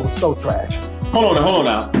 That game was so trash. Hold on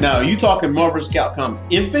now. Now, are you talking Marvel vs. Capcom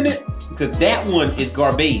Infinite? Because that one is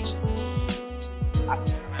garbage.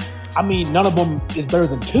 I mean, none of them is better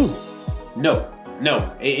than 2. No.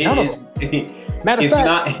 It is.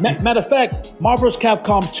 Matter of fact, Marvel vs.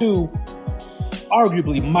 Capcom 2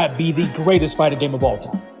 arguably might be the greatest fighting game of all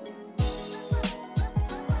time.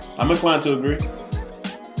 I'm inclined to agree.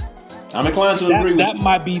 That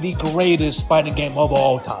might be the greatest fighting game of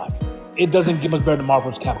all time. It doesn't get much better than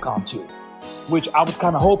Marvel vs. Capcom 2, which I was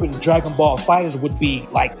kind of hoping Dragon Ball FighterZ would be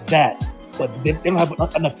like that, but they don't have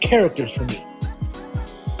enough characters for me.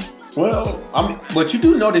 Well, but you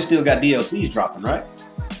do know they still got DLCs dropping, right?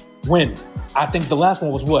 When? I think the last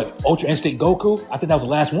one was what? Ultra Instinct Goku? I think that was the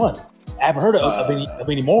last one. I haven't heard of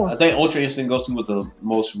any more. I think Ultra Instinct Goku was the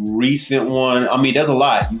most recent one. I mean, there's a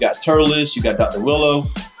lot. You got Turles, you got Dr. Willow.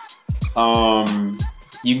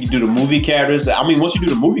 You can do the movie characters. Once you do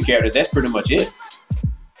the movie characters, that's pretty much it.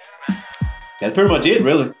 That's pretty much it,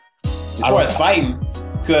 really. as far as fighting,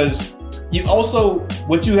 because you also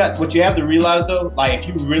what you have to realize though, like if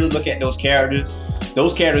you really look at those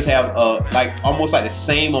characters have like almost like the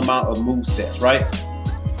same amount of move sets, right?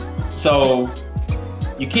 So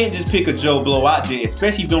you can't just pick a Joe Blow out there,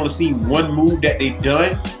 especially if you've only seen one move that they've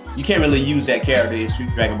done. You can't really use that character in Street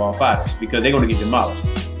Dragon Ball FighterZ because they're going to get demolished.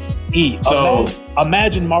 So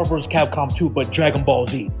imagine Marvel vs. Capcom 2, but Dragon Ball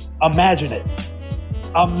Z. Imagine it.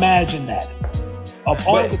 Imagine that. Of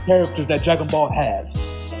all the characters that Dragon Ball has,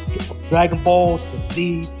 from Dragon Ball to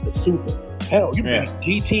Z to Super. Hell, you can make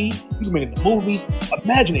GT, you can make the movies.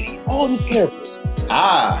 Imagine it. All these characters.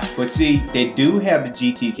 But see, they do have the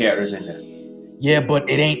GT characters in there. Yeah, but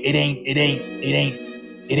it ain't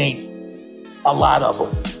a lot of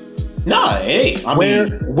them. Nah, hey,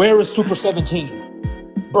 where is Super 17?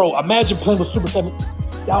 Bro, imagine playing with Super 17.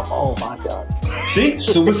 Oh my God. See,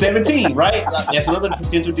 Super 17, right? That's another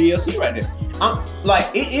potential DLC right there.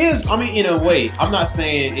 It is, in a way, I'm not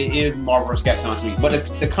saying it is Marvel vs. Capcom 3, but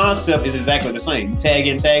the concept is exactly the same. You tag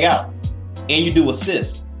in, tag out, and you do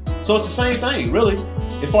assists. So it's the same thing, really.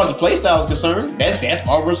 As far as the playstyle is concerned, that's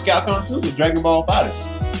Marvel vs. Capcom 2 with Dragon Ball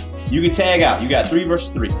FighterZ. You can tag out. You got 3 versus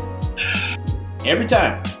 3. Every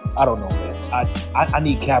time. I don't know, man. I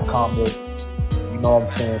need Capcom to, you know what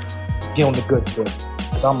I'm saying, get on the good foot.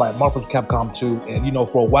 Because I'm like, Marvel vs. Capcom 2, and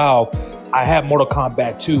for a while, I had Mortal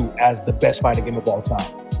Kombat 2 as the best fighting game of all time.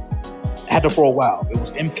 I had it for a while. It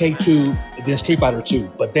was MK2 and then Street Fighter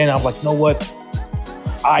 2. But then I was like, you know what?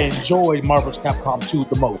 I enjoyed Marvel vs. Capcom 2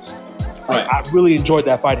 the most. Right. I really enjoyed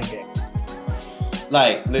that fighting game.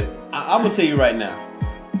 I'm gonna tell you right now.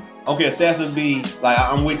 Okay, Assassin B,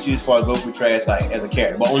 I'm with you as far as Goku trash as a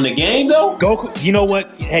character, but on the game though, Goku. You know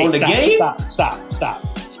what? Hey, on the game, stop.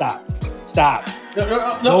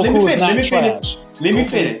 No. Goku Let me finish. Let me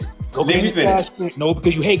finish. No,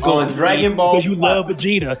 because you hate Goku. On Dragon Ball, because you love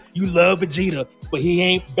Vegeta. You love Vegeta, but he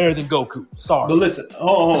ain't better than Goku. Sorry. But listen,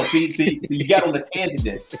 hold on. See, you got on the tangent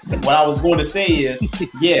there. What I was going to say is,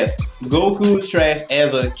 yes, Goku is trash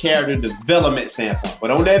as a character development standpoint,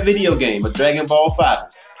 but on that video game of Dragon Ball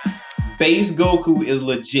FighterZ, base Goku is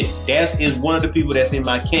legit. That is one of the people that's in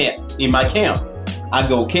my camp. I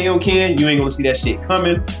go, Kaioken, you ain't gonna see that shit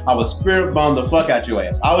coming. I will spirit bomb the fuck out your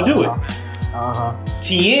ass. I will do it.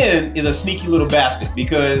 Tien is a sneaky little bastard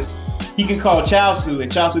because he can call Chaozu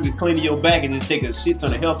and Chaozu can clean your back and just take a shit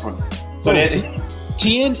ton of health from you. So that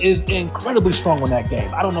Tien is incredibly strong on that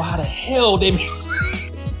game. I don't know how the hell they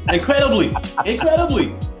incredibly.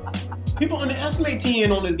 People underestimate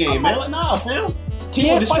Tien on this game, man. Like, nah, fam.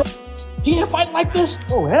 Tien fight like this?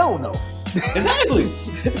 Oh, hell no. Exactly.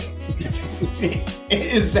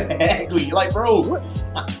 Exactly. Like, bro.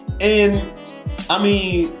 And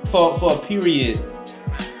for a period,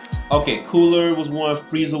 okay, Cooler was one.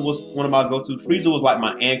 Frieza was one of my go-to. Frieza was like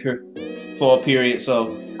my anchor for a period,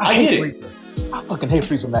 so I get it. Frieza. I fucking hate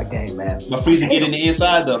Frieza in that game, man. But Frieza get in the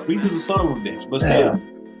inside, though. Frieza's a son of a bitch, but still.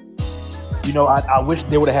 I wish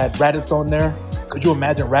they would have had Raditz on there. Could you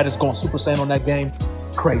imagine Raditz going Super Saiyan on that game?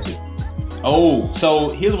 Crazy. Oh, so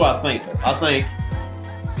here's what I think. I think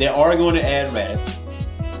they are going to add Raditz.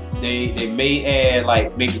 They may add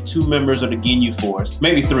maybe 2 members of the Ginyu Force,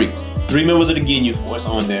 maybe 3 members of the Ginyu Force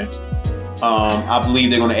on there. I believe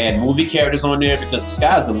they're going to add movie characters on there because the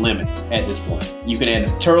sky's the limit at this point. You can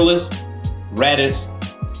add Turles, Raditz,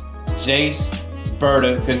 Jace,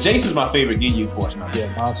 Berta, because Jace is my favorite Ginyu Force member.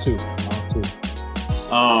 Yeah, mine too.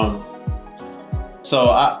 So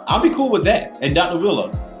I'll be cool with that. And Dr.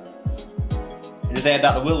 Willow. Just add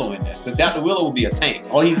Dr. Willow in there. Because Dr. Willow will be a tank.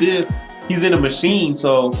 All he's in a machine,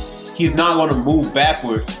 so he's not going to move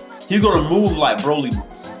backwards. He's going to move like Broly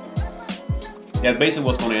moves. That's basically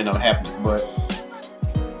what's going to end up happening. But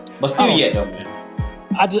still yet, though, man.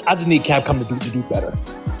 I just need Capcom to do better.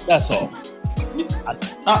 That's all.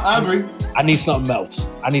 I agree. I need something else.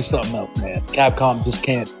 Man. Capcom just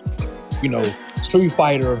can't, Street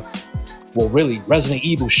Fighter, well, really, Resident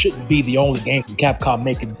Evil shouldn't be the only game from Capcom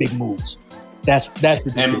making big moves. That's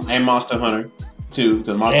ridiculous. And Monster Hunter too,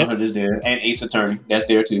 because Monster Hunter is there, and Ace Attorney, that's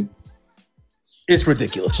there too. It's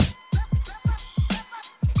ridiculous.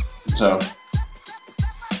 So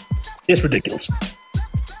it's ridiculous.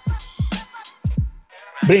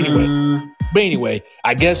 But anyway,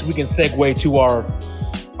 I guess we can segue to our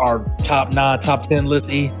top 9, top 10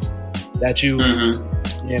 list. E, that you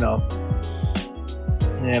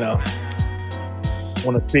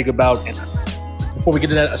want to speak about. And before we get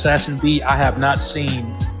to that, Assassin B, I have not seen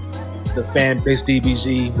the fan-based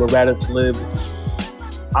DBZ where Raditz lived.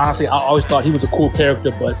 Honestly, I always thought he was a cool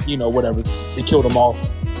character, but whatever, they killed him off.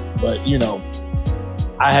 But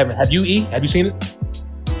I haven't. Have you, E? Have you seen it?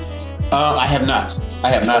 I have not. I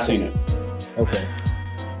have not seen it. Okay.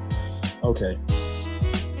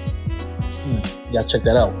 You gotta check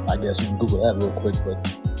that out. I guess you can Google that real quick, but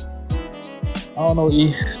I don't know.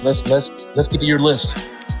 E, let's get to your list.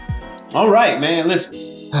 All right, man. Listen.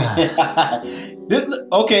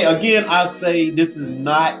 Okay, again, I say this is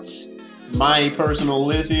not my personal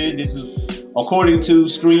list here. This is according to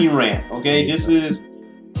Screen Rant. Okay, this is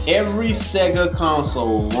every Sega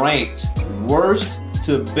console ranked worst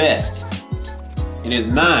to best. It is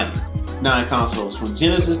nine consoles from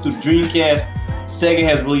Genesis to Dreamcast. Sega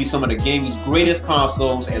has released some of the gaming's greatest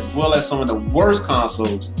consoles as well as some of the worst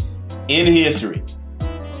consoles in history.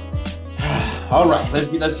 All right, let's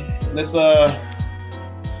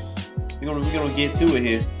we're gonna get to it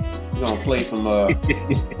here. We're gonna play some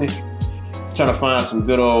trying to find some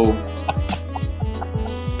good old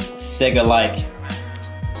Sega-like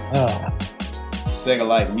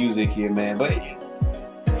music here, man. But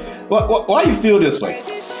why you feel this way?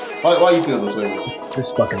 Why you feel this way?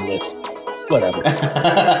 This fucking list. Whatever.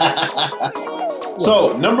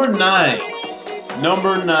 So number nine,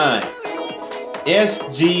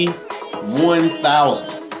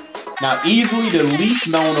 SG-1000. Now, easily the least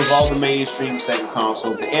known of all the mainstream Sega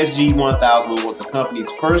consoles, the SG-1000 was the company's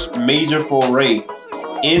first major foray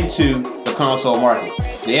into the console market.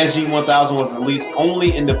 The SG-1000 was released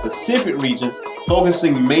only in the Pacific region,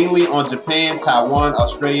 focusing mainly on Japan, Taiwan,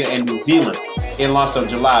 Australia, and New Zealand. It launched on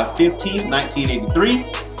July 15, 1983,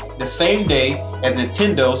 the same day as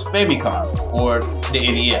Nintendo's Famicom, or the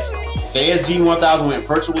NES. The SG-1000 went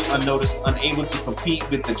virtually unnoticed, unable to compete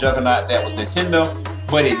with the juggernaut that was Nintendo,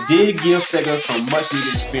 but it did give Sega some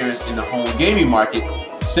much-needed experience in the home gaming market.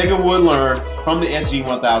 Sega would learn from the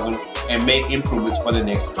SG-1000 and make improvements for the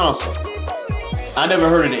next console. I never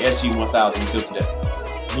heard of the SG-1000 until today.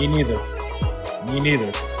 Me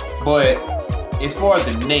neither. But as far as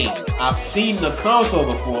the name, I've seen the console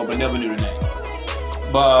before, but never knew the name.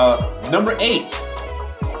 But number 8,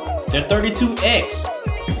 the 32X,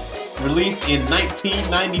 released in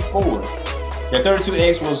 1994. The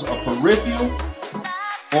 32X was a peripheral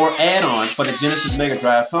or add-on for the Genesis Mega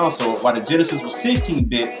Drive console. While the Genesis was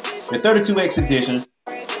 16-bit, the 32X edition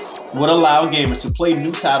would allow gamers to play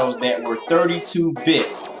new titles that were 32-bit,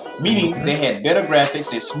 meaning they had better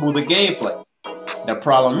graphics and smoother gameplay. The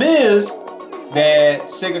problem is that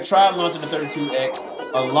Sega tried launching the 32X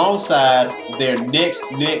alongside their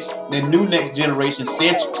new next generation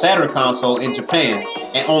Saturn console in Japan,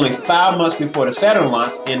 and only 5 months before the Saturn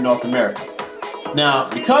launch in North America. Now,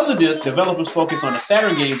 because of this, developers focused on the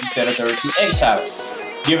Saturn games instead of 32X titles,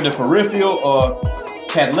 giving the peripheral or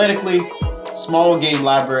catalytically small game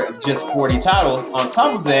library of just 40 titles. On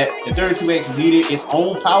top of that, the 32X needed its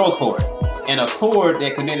own power cord and a cord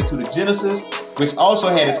that connected to the Genesis, which also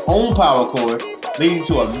had its own power cord, leading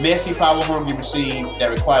to a messy power-hungry machine that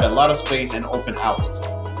required a lot of space and open outlets.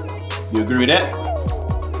 You agree with that?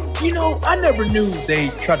 You know, I never knew they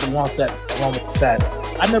tried to launch that along with the Saturn.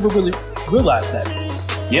 I never really realized that.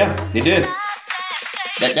 Yeah, they did.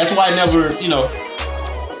 That's why I never,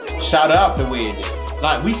 shout out the way it did.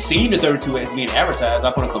 Like, we seen the 32X being advertised,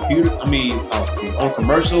 like on a computer, on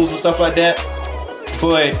commercials and stuff like that.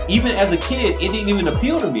 But even as a kid, it didn't even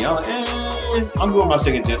appeal to me. I was like, I'm good with my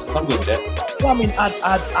Sega Genesis. I'm good with that. Well,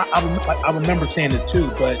 I remember saying it too,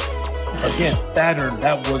 but again, Saturn,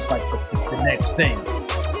 that was like the next thing.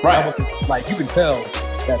 Right. Like, you can tell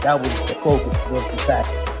that was the focus was the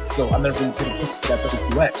Saturn. So I never really paid attention to that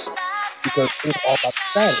 32X because it was all about the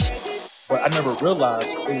Saturn. But I never realized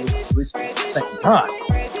it was released at the same time.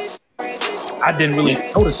 I didn't really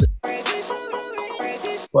notice it.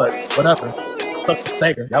 But whatever. Stuck to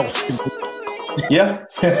Sega. That was stupid. Yeah.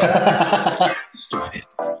 Stupid.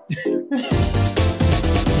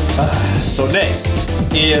 So next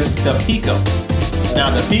is the Pico. Now,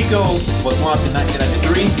 the Pico was launched in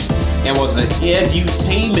 1993 and was an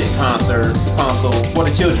edutainment console for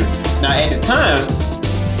the children. Now, at the time,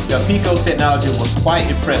 the Pico technology was quite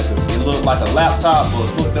impressive. It looked like a laptop but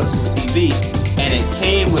hooked up to a TV, and it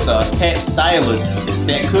came with a attached stylus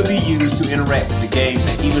that could be used to interact with the games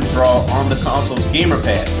and even draw on the console's gamer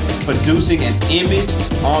pad, producing an image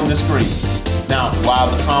on the screen. Now, while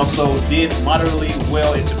the console did moderately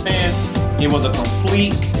well in Japan, it was a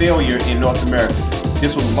complete failure in North America.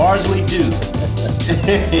 This was largely due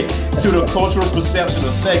to the cultural perception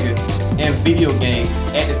of Sega and video games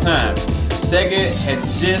at the time. Sega had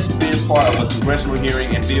just been part of a congressional hearing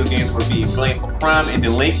and video games were being blamed for crime and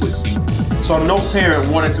delinquency. So no parent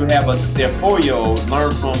wanted to have their 4-year-old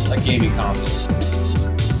learn from a gaming console.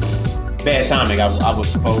 Bad timing, I would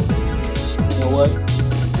suppose. You know what?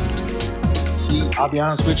 See, I'll be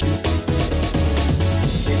honest with you.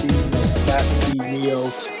 Maybe Assassin's Creed Neo.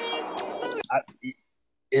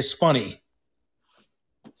 it's funny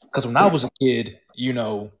because when I was a kid,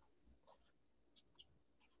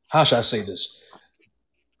 how should I say this?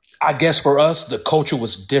 I guess for us, the culture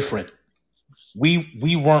was different.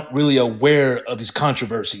 We weren't really aware of these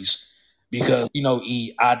controversies because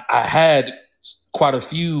I had quite a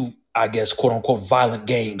few, I guess, quote unquote violent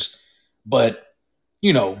games, but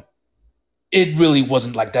you know it really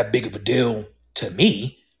wasn't like that big of a deal to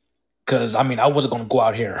me because I wasn't going to go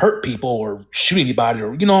out here and hurt people or shoot anybody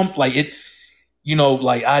or like it.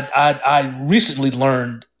 Like I recently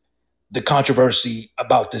learned the controversy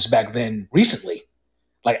about this back then recently.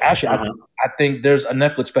 Like actually, I think there's a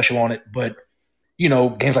Netflix special on it, but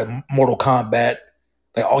games like Mortal Kombat,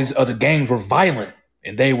 like all these other games were violent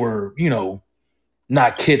and they were,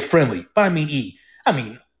 not kid friendly. But I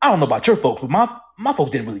don't know about your folks, but my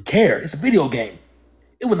folks didn't really care. It's a video game.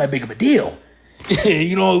 It wasn't that big of a deal.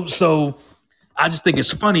 So I just think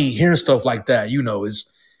it's funny hearing stuff like that,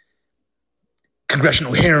 is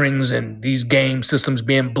congressional hearings and these game systems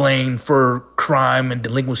being blamed for crime and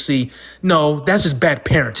delinquency. No, that's just bad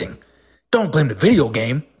parenting. Don't blame the video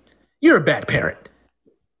game. You're a bad parent.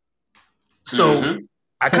 So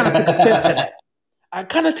I kind of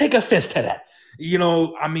take offense to that.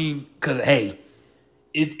 Because hey,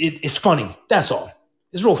 it's funny. That's all.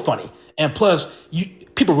 It's real funny. And plus,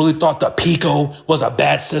 people really thought the Pico was a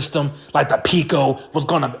bad system. Like the Pico was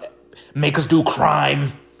gonna make us do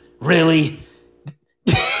crime. Really?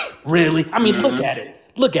 Really? Look at it.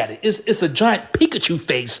 Look at it. It's a giant Pikachu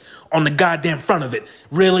face on the goddamn front of it.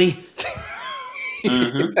 Really?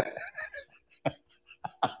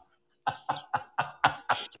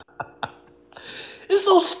 It's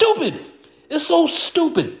so stupid. It's so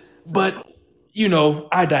stupid. But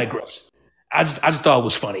I digress. I just thought it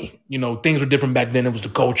was funny. Things were different back then. It was the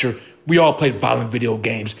culture. We all played violent video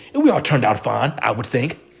games, and we all turned out fine, I would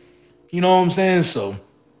think. You know what I'm saying? So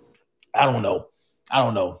I don't know.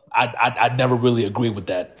 I never really agreed with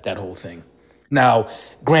that whole thing. Now,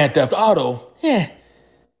 Grand Theft Auto, I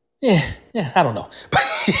don't know.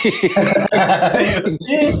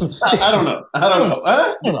 I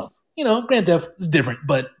don't know. Grand Theft is different,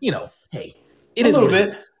 but hey, it is a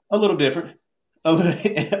little different. A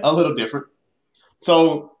little different.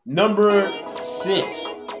 So number 6.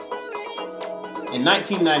 In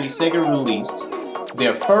 1990, Sega released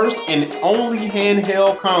their first and only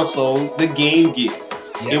handheld console, the Game Gear.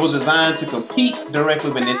 Yes. It was designed to compete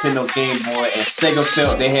directly with Nintendo's Game Boy, and Sega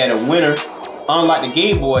felt they had a winner. Unlike the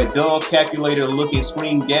Game Boy, dull calculator-looking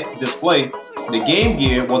screen display, the Game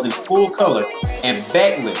Gear was in full color and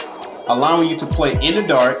backlit, allowing you to play in the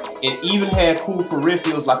dark, and even had cool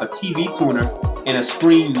peripherals like a TV tuner and a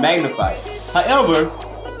screen magnifier. However,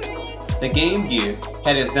 the Game Gear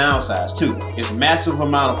had its downsides too. Its massive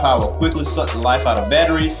amount of power quickly sucked the life out of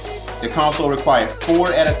batteries. The console required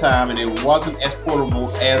 4 at a time, and it wasn't as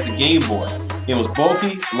portable as the Game Boy. It was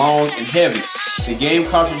bulky, long, and heavy. The game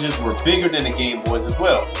cartridges were bigger than the Game Boys as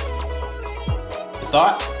well. Your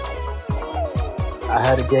thoughts? I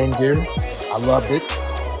had a Game Gear. I loved it.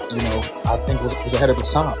 I think it was ahead of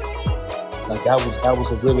its time. Like that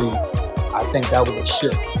was a really, I think that was a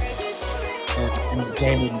shift in the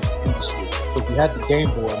gaming industry. If you had the Game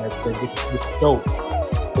Boy and everything, it was dope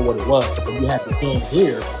for what it was. But when you had the Game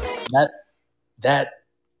Gear, that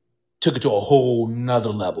took it to a whole nother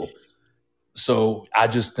level. So I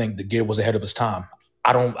just think the Gear was ahead of its time.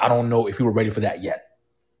 I don't know if we were ready for that yet.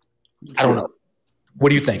 Sure. I don't know. What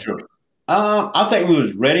do you think? Sure. I think we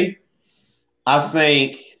was ready. I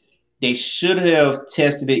think they should have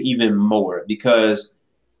tested it even more because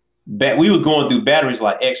we were going through batteries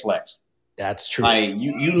like X-Lax. That's true. Like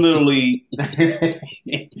you literally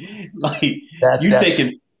like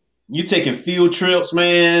you taking field trips,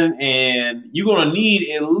 man, and you're gonna need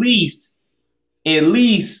at least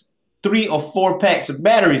 3 or 4 packs of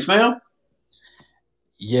batteries, fam.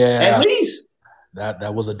 Yeah. At least.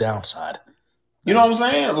 That was a downside. You know what I'm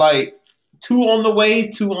saying? Like 2 on the way,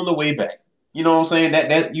 2 on the way back. You know what I'm saying?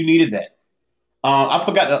 That you needed that. I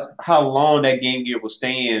forgot how long that Game Gear was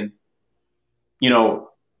staying,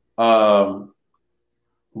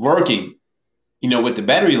 working, with the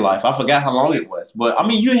battery life. I forgot how long it was. But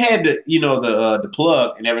you had the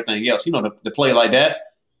plug and everything else, to play like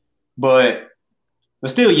that. But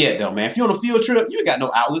still yet though, man. If you're on a field trip, you ain't got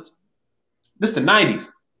no outlets. This the 90s.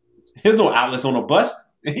 There's no outlets on a bus.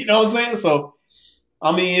 You know what I'm saying? So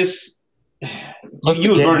you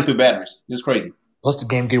was burning through batteries. It was crazy. Plus, the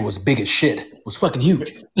Game Gear was big as shit. It was fucking huge.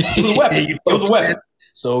 It was a weapon. It was a weapon.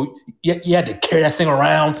 So you had to carry that thing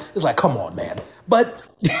around. It's like, come on, man. But,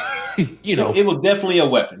 It was definitely a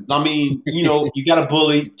weapon. You got a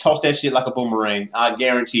bully, toss that shit like a boomerang. I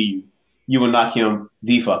guarantee you. you will knock him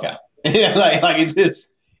the fuck out. like it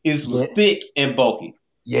was thick and bulky.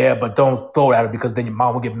 Yeah, but don't throw it at her because then your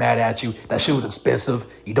mom will get mad at you. That shit was expensive.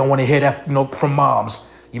 You don't want to hear that, from moms.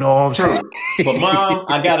 You know what I'm saying? But mom,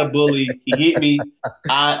 I got a bully. He hit me.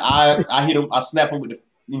 I hit him. I slapped him with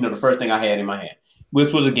the first thing I had in my hand,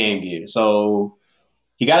 which was a Game Gear. So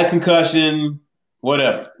he got a concussion.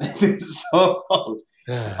 Whatever. So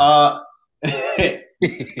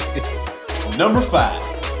number 5.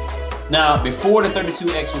 Now, before the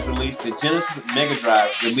 32X was released, the Genesis Mega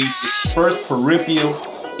Drive released its first peripheral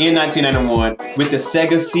in 1991 with the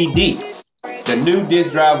Sega CD. The new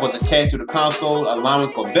disc drive was attached to the console,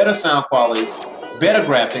 allowing for better sound quality, better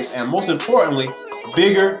graphics, and most importantly,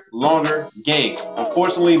 bigger, longer games.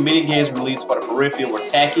 Unfortunately, many games released for the peripheral were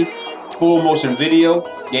tacky, full motion video,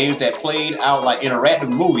 games that played out like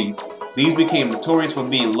interactive movies. These became notorious for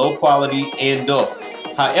being low quality and dull.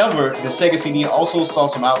 However, the Sega CD also saw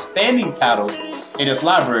some outstanding titles in its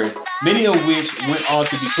library, many of which went on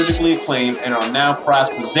to be critically acclaimed and are now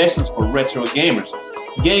prized possessions for retro gamers.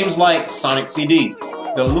 Games like Sonic CD,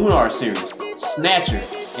 the Lunar series, Snatcher,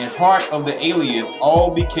 and Heart of the Alien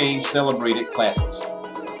all became celebrated classics.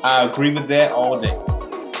 I agree with that all day.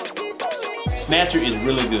 Snatcher is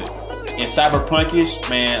really good. And Cyberpunkish,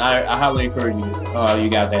 man, I highly encourage you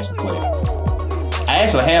guys actually play it. I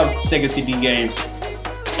actually have Sega CD games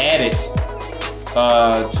added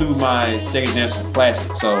to my Sega Genesis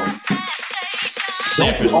Classic, so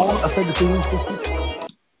Snatcher. Don't you own a Sega CD system?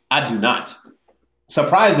 I do not.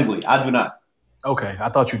 Surprisingly, I do not. Okay, I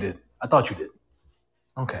thought you did.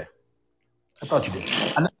 Okay, I thought you did.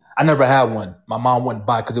 I never had one. My mom wouldn't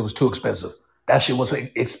buy it because it was too expensive. That shit was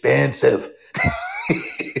expensive.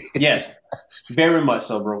 Yes, very much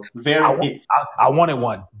so, bro. I wanted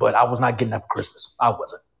one, but I was not getting that for Christmas. I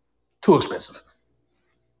wasn't. Too expensive.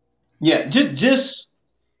 Yeah, just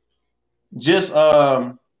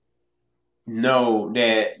know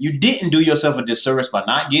that you didn't do yourself a disservice by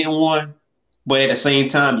not getting one, but at the same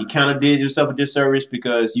time, you kind of did yourself a disservice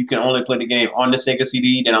because you can only play the game on the Sega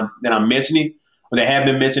CD that I'm mentioning, or that have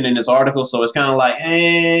been mentioned in this article. So it's kind of like,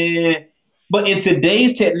 But in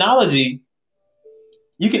today's technology,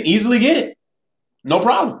 you can easily get it, no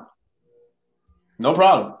problem.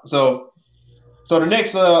 So the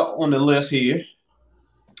next on the list here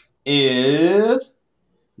is,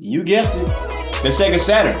 you guessed it, the Sega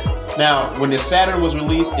Saturn. Now, when the Saturn was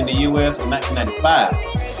released in the US in 1995,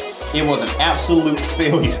 it was an absolute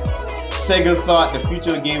failure. Sega thought the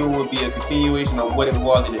future of gaming would be a continuation of what it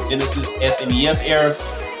was in the Genesis SNES era,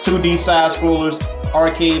 2D side-scrollers,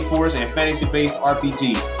 arcade ports, and fantasy-based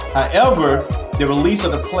RPGs. However, the release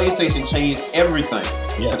of the PlayStation changed everything.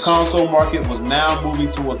 Yes. The console market was now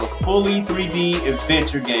moving towards a fully 3D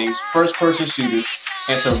adventure games, first-person shooters,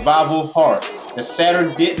 and survival horror. The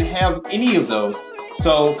Saturn didn't have any of those,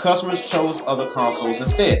 so customers chose other consoles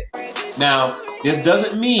instead. Now, this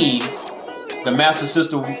doesn't mean the Master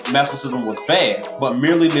System was bad, but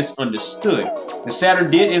merely misunderstood. The Saturn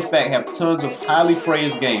did in fact have tons of highly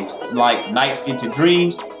praised games like Nights into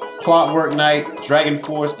Dreams, Clockwork Knight, Dragon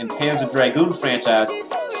Force, and Panzer Dragoon franchise.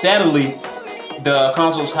 Sadly, the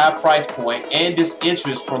console's high price point and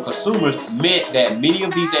disinterest from consumers meant that many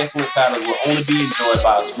of these excellent titles will only be enjoyed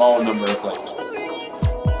by a small number of players.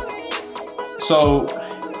 So,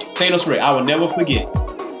 Thanos Ray, I will never forget.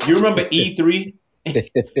 You remember E3?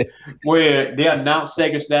 Where they announced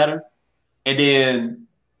Sega Saturn, and then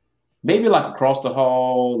maybe like across the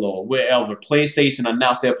hall or wherever, PlayStation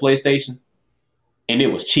announced their PlayStation, and it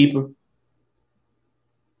was cheaper.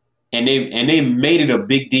 And they made it a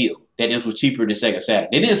big deal that it was cheaper than Sega Saturn.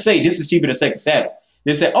 They didn't say this is cheaper than Sega Saturn.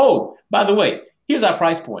 They said, oh, by the way, here's our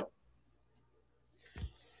price point.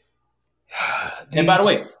 And by the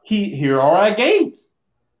way, here are our games.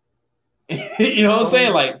 You know what I'm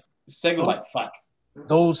saying? Like Sega, like fuck.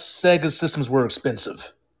 Those Sega systems were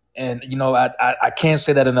expensive, and I can't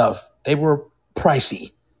say that enough. They were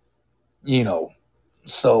pricey,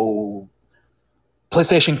 So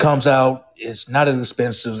PlayStation comes out, it's not as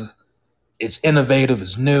expensive, it's innovative,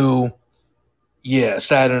 it's new. Yeah,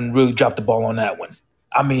 Saturn really dropped the ball on that one.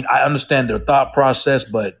 I mean, I understand their thought process,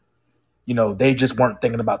 but they just weren't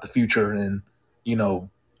thinking about the future and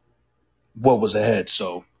what was ahead.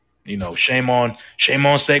 So. Shame on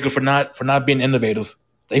Sega for not being innovative.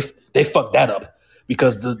 They fucked that up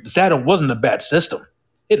because the Saturn wasn't a bad system.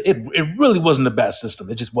 It really wasn't a bad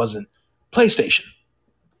system. It just wasn't PlayStation.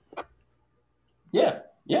 Yeah.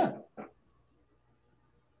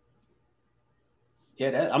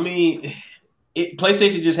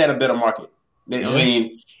 PlayStation just had a better market.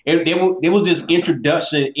 It was this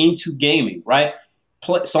introduction into gaming, right?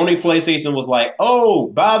 Sony PlayStation was like, oh,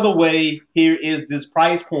 by the way, here is this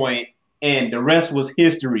price point, and the rest was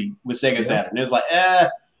history with Sega Saturn. It's like,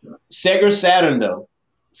 Sega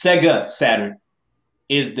Saturn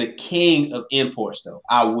is the king of imports, though.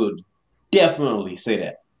 I will definitely say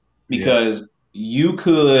that because you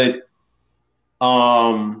could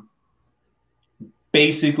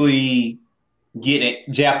basically get a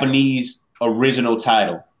Japanese original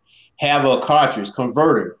title, have a cartridge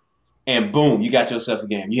converter, and boom, you got yourself a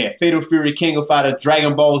game. You had Fatal Fury, King of Fighters,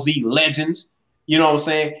 Dragon Ball Z, Legends. You know what I'm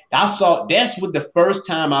saying? That's what the first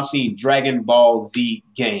time I've seen Dragon Ball Z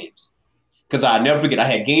games. Because I never forget, I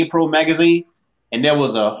had GamePro magazine, and there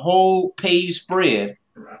was a whole page spread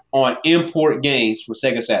on import games for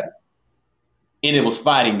Sega Saturn. And it was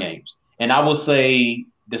fighting games. And I would say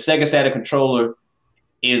the Sega Saturn controller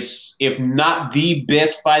is, if not the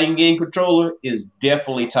best fighting game controller, is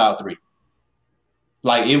definitely top 3.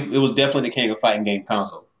 Like, it was definitely the king of fighting game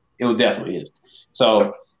console. It was definitely is.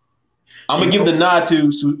 So, I'm going to give the nod to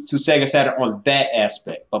Sega Saturn on that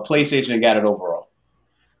aspect. But PlayStation got it overall.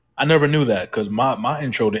 I never knew that because my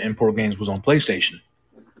intro to import games was on PlayStation.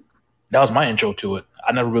 That was my intro to it.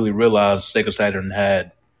 I never really realized Sega Saturn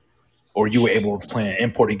had, or you were able to play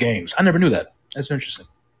imported games. I never knew that. That's interesting.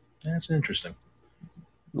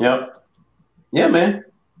 Yep. Yeah, man.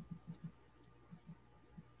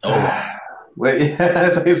 Oh. Well, yeah,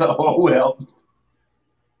 it's a oh well.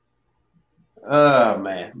 Oh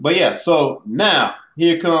man. But yeah, so now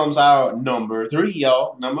here comes our number 3,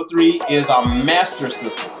 y'all. Number 3 is our Master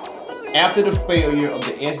System. After the failure of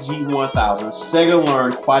the SG-1000, Sega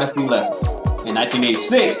learned quite a few lessons. In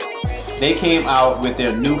 1986, they came out with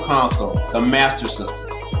their new console, the Master System.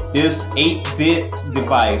 This 8-bit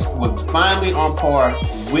device was finally on par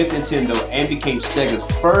with Nintendo and became Sega's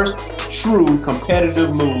first true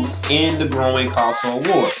competitive move in the growing console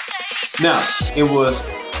wars. Now, it was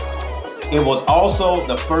also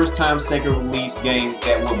the first time Sega released games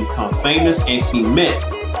that would become famous and cement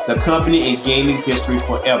the company in gaming history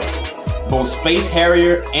forever. Both Space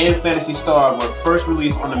Harrier and Phantasy Star were first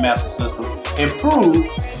released on the Master System and proved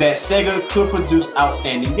that Sega could produce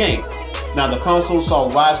outstanding games. Now, the console saw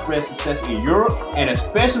widespread success in Europe and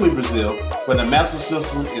especially Brazil, where the Master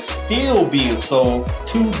System is still being sold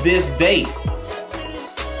to this day.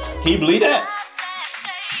 Can you believe that?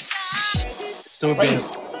 Still being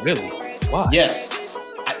really? Why? Yes.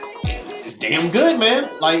 It's damn good, man.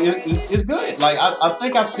 Like, it's good. Like, I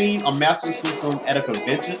think I've seen a Master System at a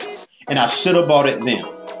convention, and I should have bought it then.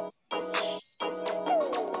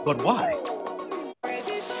 But why?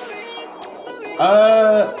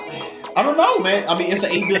 I don't know, man. I mean, it's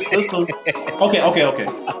an 8-bit system. Okay.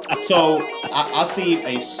 So I seen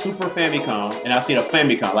a Super Famicom and I seen a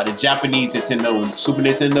Famicom, like the Japanese Nintendo and Super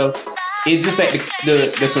Nintendo. It's just that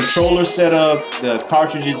the controller setup, the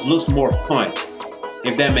cartridges looks more fun,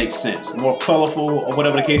 if that makes sense. More colorful or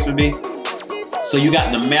whatever the case would be. So you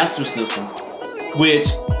got the Master System, which,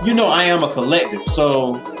 you know, I am a collector.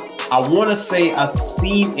 So I want to say I've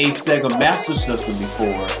seen a Sega Master System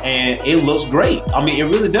before, and it looks great. I mean, it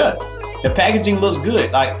really does. The packaging looks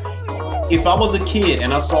good. Like, if I was a kid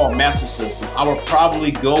and I saw a Master System, I would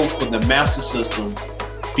probably go for the Master System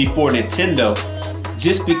before Nintendo,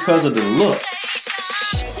 just because of the look.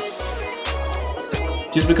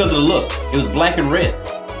 Just because of the look. It was black and red.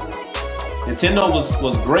 Nintendo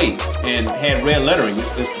was great and had red lettering.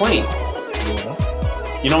 It was plain.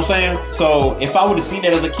 Yeah. You know what I'm saying? So if I would have seen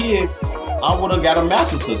that as a kid, I would have got a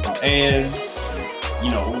Master System. And,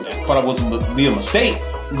 you know, that probably wasn't be a mistake.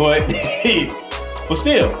 But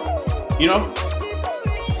still, you know?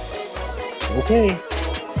 Okay.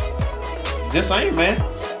 Just saying, man.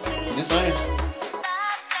 Just saying.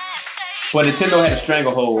 But Nintendo had a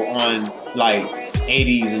stranglehold on, like,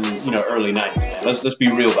 80s and, you know, early 90s, man. Let's be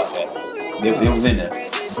real about that. It was in there.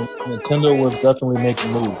 Nintendo was definitely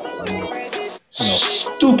making moves. I mean, you know,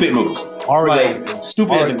 stupid moves. Mario,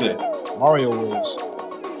 stupid isn't good. Mario was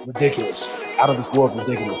ridiculous. Out of this world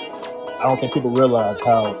ridiculous. I don't think people realize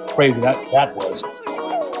how crazy that was.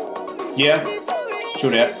 Yeah,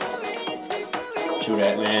 true that,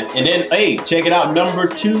 man. And then, hey, check it out. Number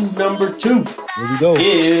two Here we go.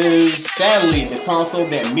 is sadly the console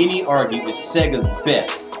that many argue is Sega's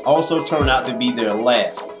best. Also turned out to be their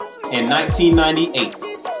last. In 1998,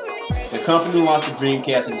 the company launched the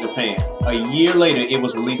Dreamcast in Japan. A year later, it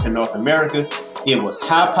was released in North America. It was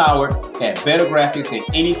high-powered, had better graphics than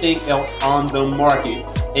anything else on the market,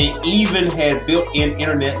 and even had built-in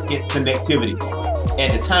internet connectivity.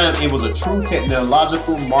 At the time, it was a true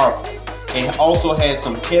technological marvel, and also had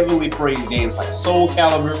some heavily praised games like Soul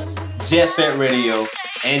Calibur, Jet Set Radio,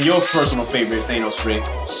 and your personal favorite, Thanos Rick,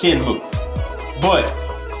 Shenmue. But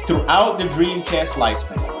throughout the Dreamcast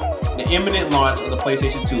lifespan, the imminent launch of the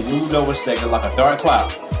PlayStation 2 loomed over Sega like a dark cloud.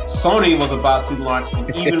 Sony was about to launch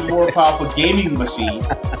an even more powerful gaming machine,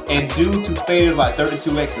 and due to failures like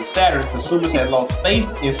 32X and Saturn, consumers had lost faith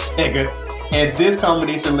in Sega, and this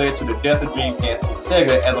combination led to the death of Dreamcast and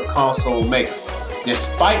Sega as a console maker,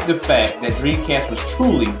 despite the fact that Dreamcast was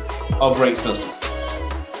truly a great system.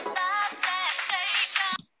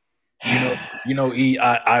 E,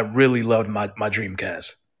 I really loved my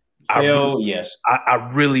Dreamcast. Yes. I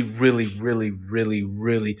really, really, really, really,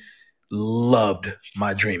 really loved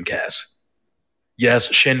my Dreamcast. Yes,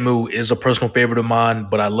 Shenmue is a personal favorite of mine,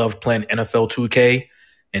 but I loved playing NFL 2K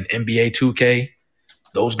and NBA 2K.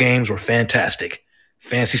 Those games were fantastic.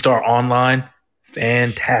 Phantasy Star Online,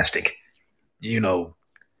 fantastic.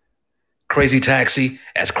 Crazy Taxi,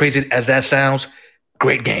 as crazy as that sounds,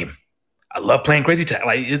 great game. I love playing Crazy Taxi.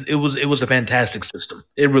 Like it was a fantastic system.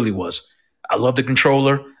 It really was. I love the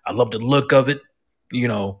controller. I love the look of it.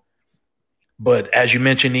 But as you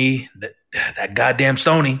mentioned, E, that goddamn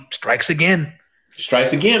Sony strikes again.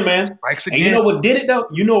 Strikes again, man. Strikes again. And you know what did it though?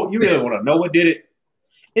 You really want to know what did it?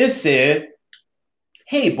 It said,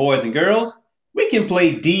 "Hey, boys and girls, we can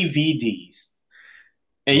play DVDs,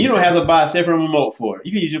 and you don't have to buy a separate remote for it.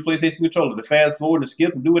 You can use your PlayStation controller to fast forward, to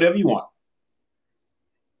skip, and do whatever you want."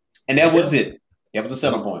 And that was it. That was the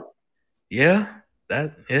selling point. Yeah,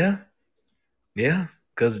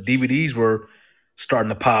 because DVDs were starting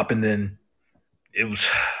to pop, and then it was,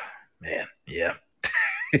 man, yeah.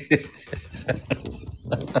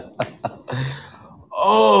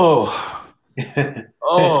 Oh,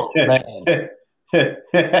 man.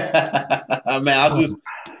 Man,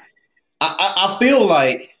 I feel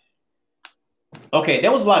like, okay,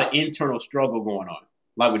 there was a lot of internal struggle going on,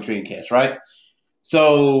 like with Dreamcast, right?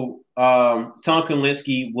 So Tom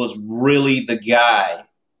Kalinske was really the guy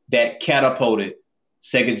that catapulted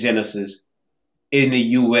Sega Genesis in the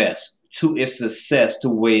U.S. to its success to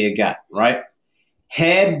where it got, right?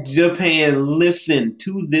 Had Japan listened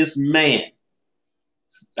to this man,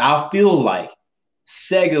 I feel like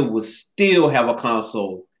Sega would still have a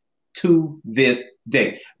console to this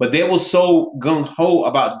day. But they were so gung-ho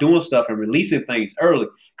about doing stuff and releasing things early.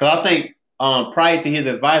 Because I think prior to his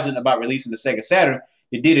advisement about releasing the Sega Saturn,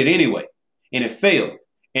 it did it anyway. And it failed.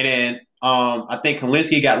 And then I think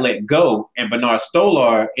Kalinske got let go and Bernard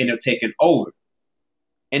Stolar ended up taking over.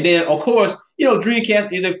 And then, of course,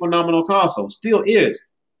 Dreamcast is a phenomenal console. Still is.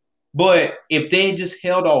 But if they just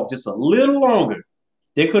held off just a little longer,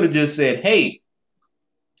 they could have just said, hey,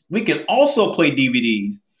 we can also play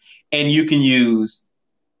DVDs and you can use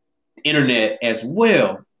internet as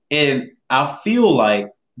well. And I feel like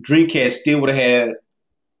Dreamcast still would have had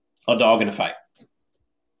a dog in the fight.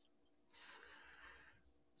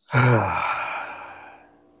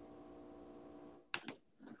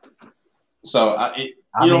 So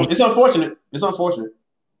it's unfortunate. It's unfortunate.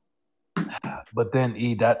 But then,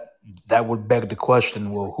 E, that would beg the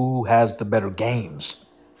question: well, who has the better games?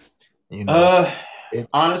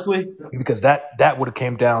 Honestly, because that would have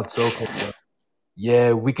came down to, okay,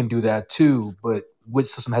 yeah, we can do that too, but which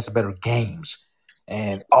system has the better games?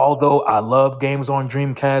 And although I love games on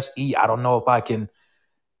Dreamcast, E, I don't know if I can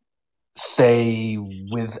say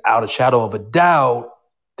without a shadow of a doubt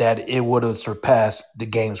that it would have surpassed the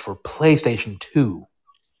games for PlayStation 2.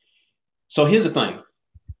 So here's the thing.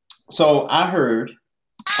 So I heard,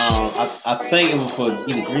 I think it was for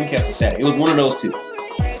either Dreamcast or Saturn. It was one of those two.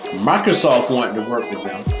 Microsoft wanted to work with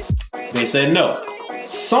them. They said no.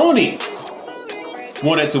 Sony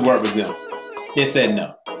wanted to work with them. They said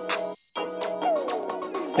no.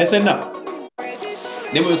 They said no.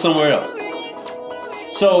 They went somewhere else.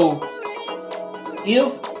 So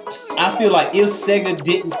I feel like if Sega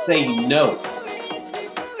didn't say no,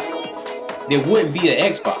 there wouldn't be an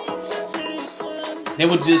Xbox. They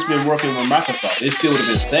would have just been working with Microsoft. It still would have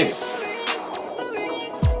been Sega.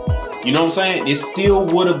 You know what I'm saying? It still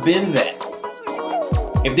would have been that.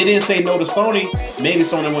 If they didn't say no to Sony, maybe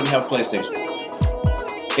Sony wouldn't have PlayStation.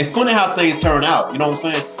 It's funny how things turn out. You know what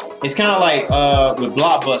I'm saying? It's kind of like with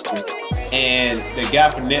Blockbuster. And the guy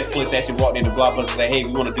from Netflix actually walked into Blockbuster and said, hey,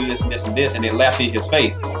 we want to do this and this and this. And they laughed in his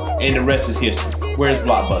face. And the rest is history. Where's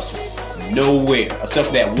Blockbuster? Nowhere. Except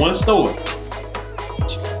for that one store.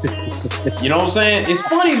 You know what I'm saying? It's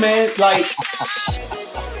funny, man. Like,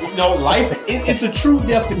 life, it's a true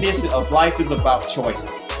definition of life is about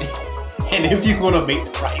choices. And if you're going to make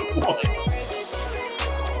the right one.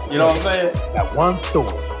 You know what I'm saying? That one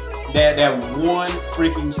store. That one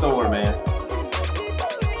freaking store, man.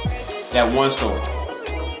 That one store.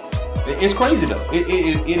 It's crazy, though. It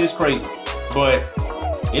is crazy. But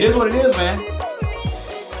it is what it is, man.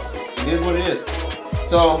 It is what it is.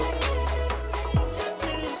 So,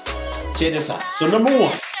 check this out. So, number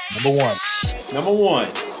one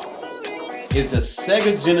is the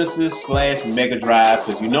Sega Genesis / Mega Drive.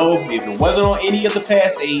 Because if it wasn't on any of the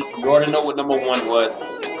past 8, you already know what number 1 was.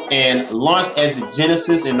 And launched as the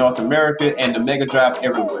Genesis in North America and the Mega Drive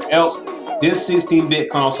everywhere else, this 16-bit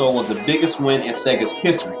console was the biggest win in Sega's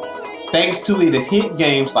history. Thanks to the hit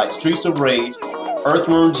games like Streets of Rage,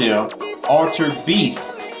 Earthworm Jim, Altered Beast,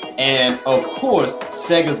 and of course,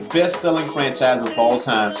 Sega's best-selling franchise of all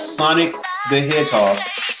time, Sonic the Hedgehog,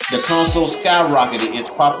 the console skyrocketed its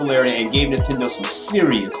popularity and gave Nintendo some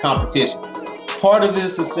serious competition. Part of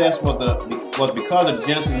this success was because of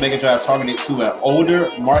Genesis and Mega Drive targeted to an older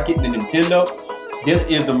market than Nintendo. This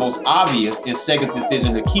is the most obvious in Sega's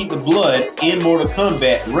decision to keep the blood in Mortal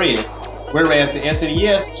Kombat red, whereas the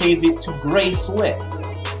SNES changed it to gray sweat.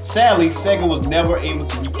 Sadly, Sega was never able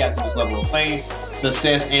to recapture this level of fame,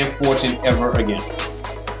 success, and fortune ever again.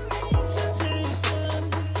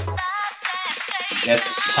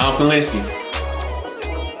 That's Tom Kalinske.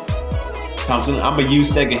 I'm a huge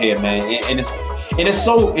Sega head, man, and it's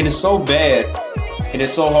so bad, and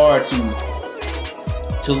it's so hard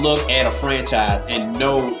to look at a franchise and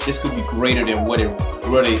know this could be greater than what it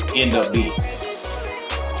really end up being.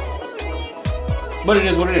 But it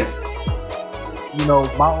is what it is.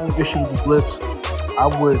 My own issue with this list, I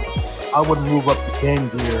would move up the Game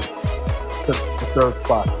Gear to the 3rd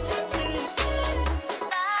spot.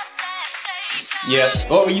 Yeah.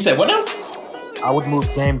 Oh, you said what now? I would move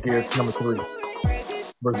Game Gear to number 3.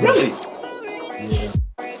 Really? Yeah.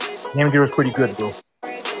 Game Gear was pretty good, bro.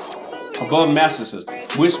 Above Master System,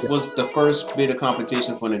 which was the first bit of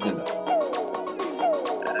competition for Nintendo.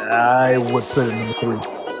 I would put it number 3.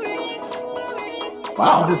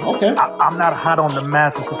 Wow. Okay. I'm not hot on the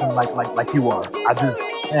Master System like you are. I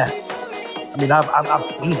mean, I've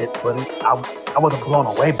seen it, but I wasn't blown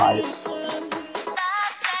away by it.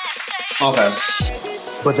 Okay.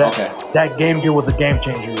 But that Game Gear was a game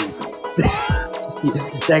changer.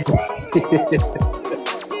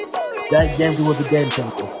 that Game Gear was a game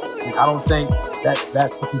changer. And I don't think that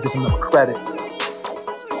system gets enough credit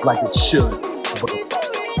like it should. But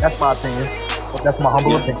that's my opinion. That's my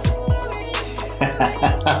humble opinion.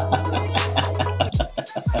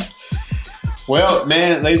 Well,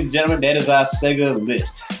 man, ladies and gentlemen, that is our Sega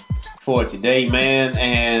list for today, man.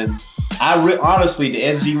 And honestly, the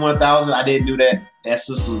SG-1000, I didn't know that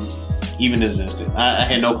system even existed. I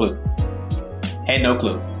had no clue.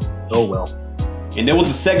 Oh, well. And there was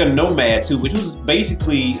a Sega Nomad, too, which was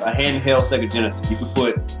basically a handheld Sega Genesis. You could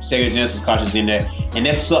put Sega Genesis cartridges in there, and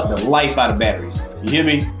that sucked the life out of batteries. You hear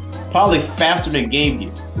me? Probably faster than Game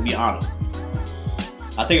Gear, to be honest.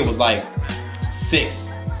 I think it was like six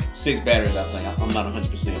batteries, I think. I'm not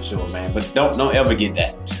 100% sure, man. But don't ever get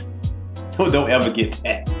that. Don't ever get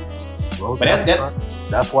that. Well, but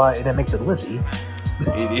that's why it didn't make the list, E.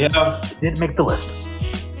 Yeah. It didn't make the list.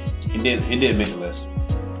 It didn't make the list.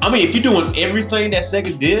 I mean, if you're doing everything that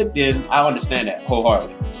Sega did, then I understand that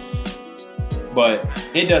wholeheartedly. But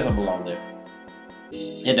it doesn't belong there.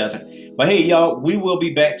 It doesn't. But hey, y'all, we will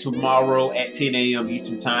be back tomorrow at 10 a.m.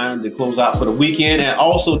 Eastern Time to close out for the weekend. And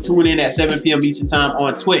also tune in at 7 p.m. Eastern Time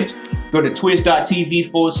on Twitch. Go to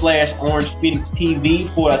twitch.tv/Orange Phoenix TV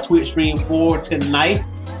for our Twitch stream for tonight,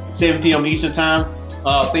 7 p.m. Eastern Time.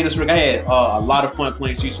 Famous Rick, I had a lot of fun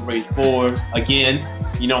playing Streets of Rage 4 again.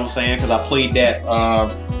 You know what I'm saying? Because I played that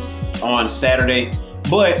on Saturday.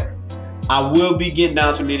 But I will be getting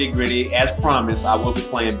down to nitty gritty. As promised, I will be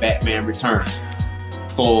playing Batman Returns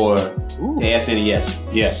for the SNES.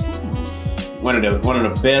 Yes. One of the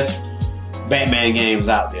best Batman games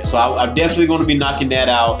out there. So I'm definitely going to be knocking that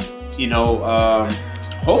out.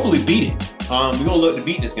 Hopefully beat it. We're going to look to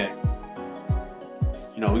beat this game.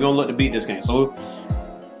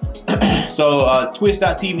 So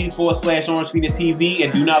twitch.tv/Orange Phoenix TV,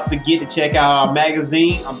 and do not forget to check out our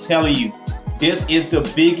magazine. I'm telling you, this is the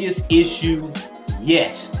biggest issue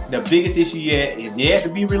yet. The biggest issue yet is yet to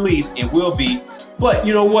be released. It will be, but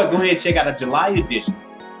you know what? Go ahead and check out the July edition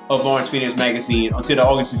of Orange Phoenix magazine until the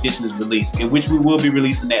August edition is released, in which we will be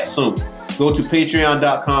releasing that soon. Go to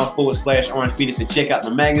patreon.com/Orange Phoenix and check out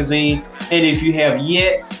the magazine. And if you have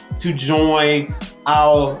yet to join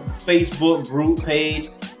our Facebook group page,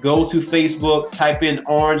 go to Facebook, type in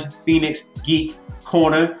Orange Phoenix Geek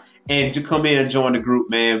Corner, and you come in and join the group,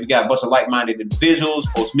 man. We got a bunch of like-minded individuals,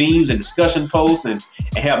 post memes and discussion posts, and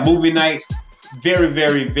have movie nights. Very,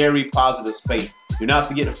 very, very positive space. Do not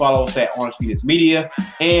forget to follow us at Orange Phoenix Media.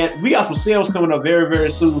 And we got some sales coming up very, very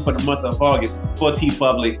soon for the month of August for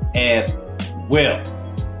TeePublic as well.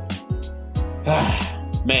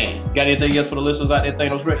 Man, got anything else for the listeners out there,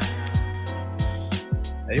 Thanos Rick?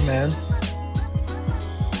 Hey, man.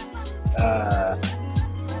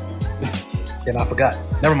 And I forgot.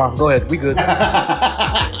 Never mind. Go ahead. We good.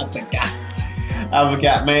 I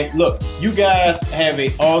forgot, man. Look, you guys have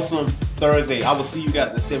an awesome Thursday. I will see you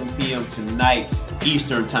guys at 7 p.m. tonight,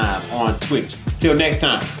 Eastern time on Twitch. Till next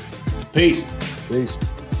time. Peace. Peace.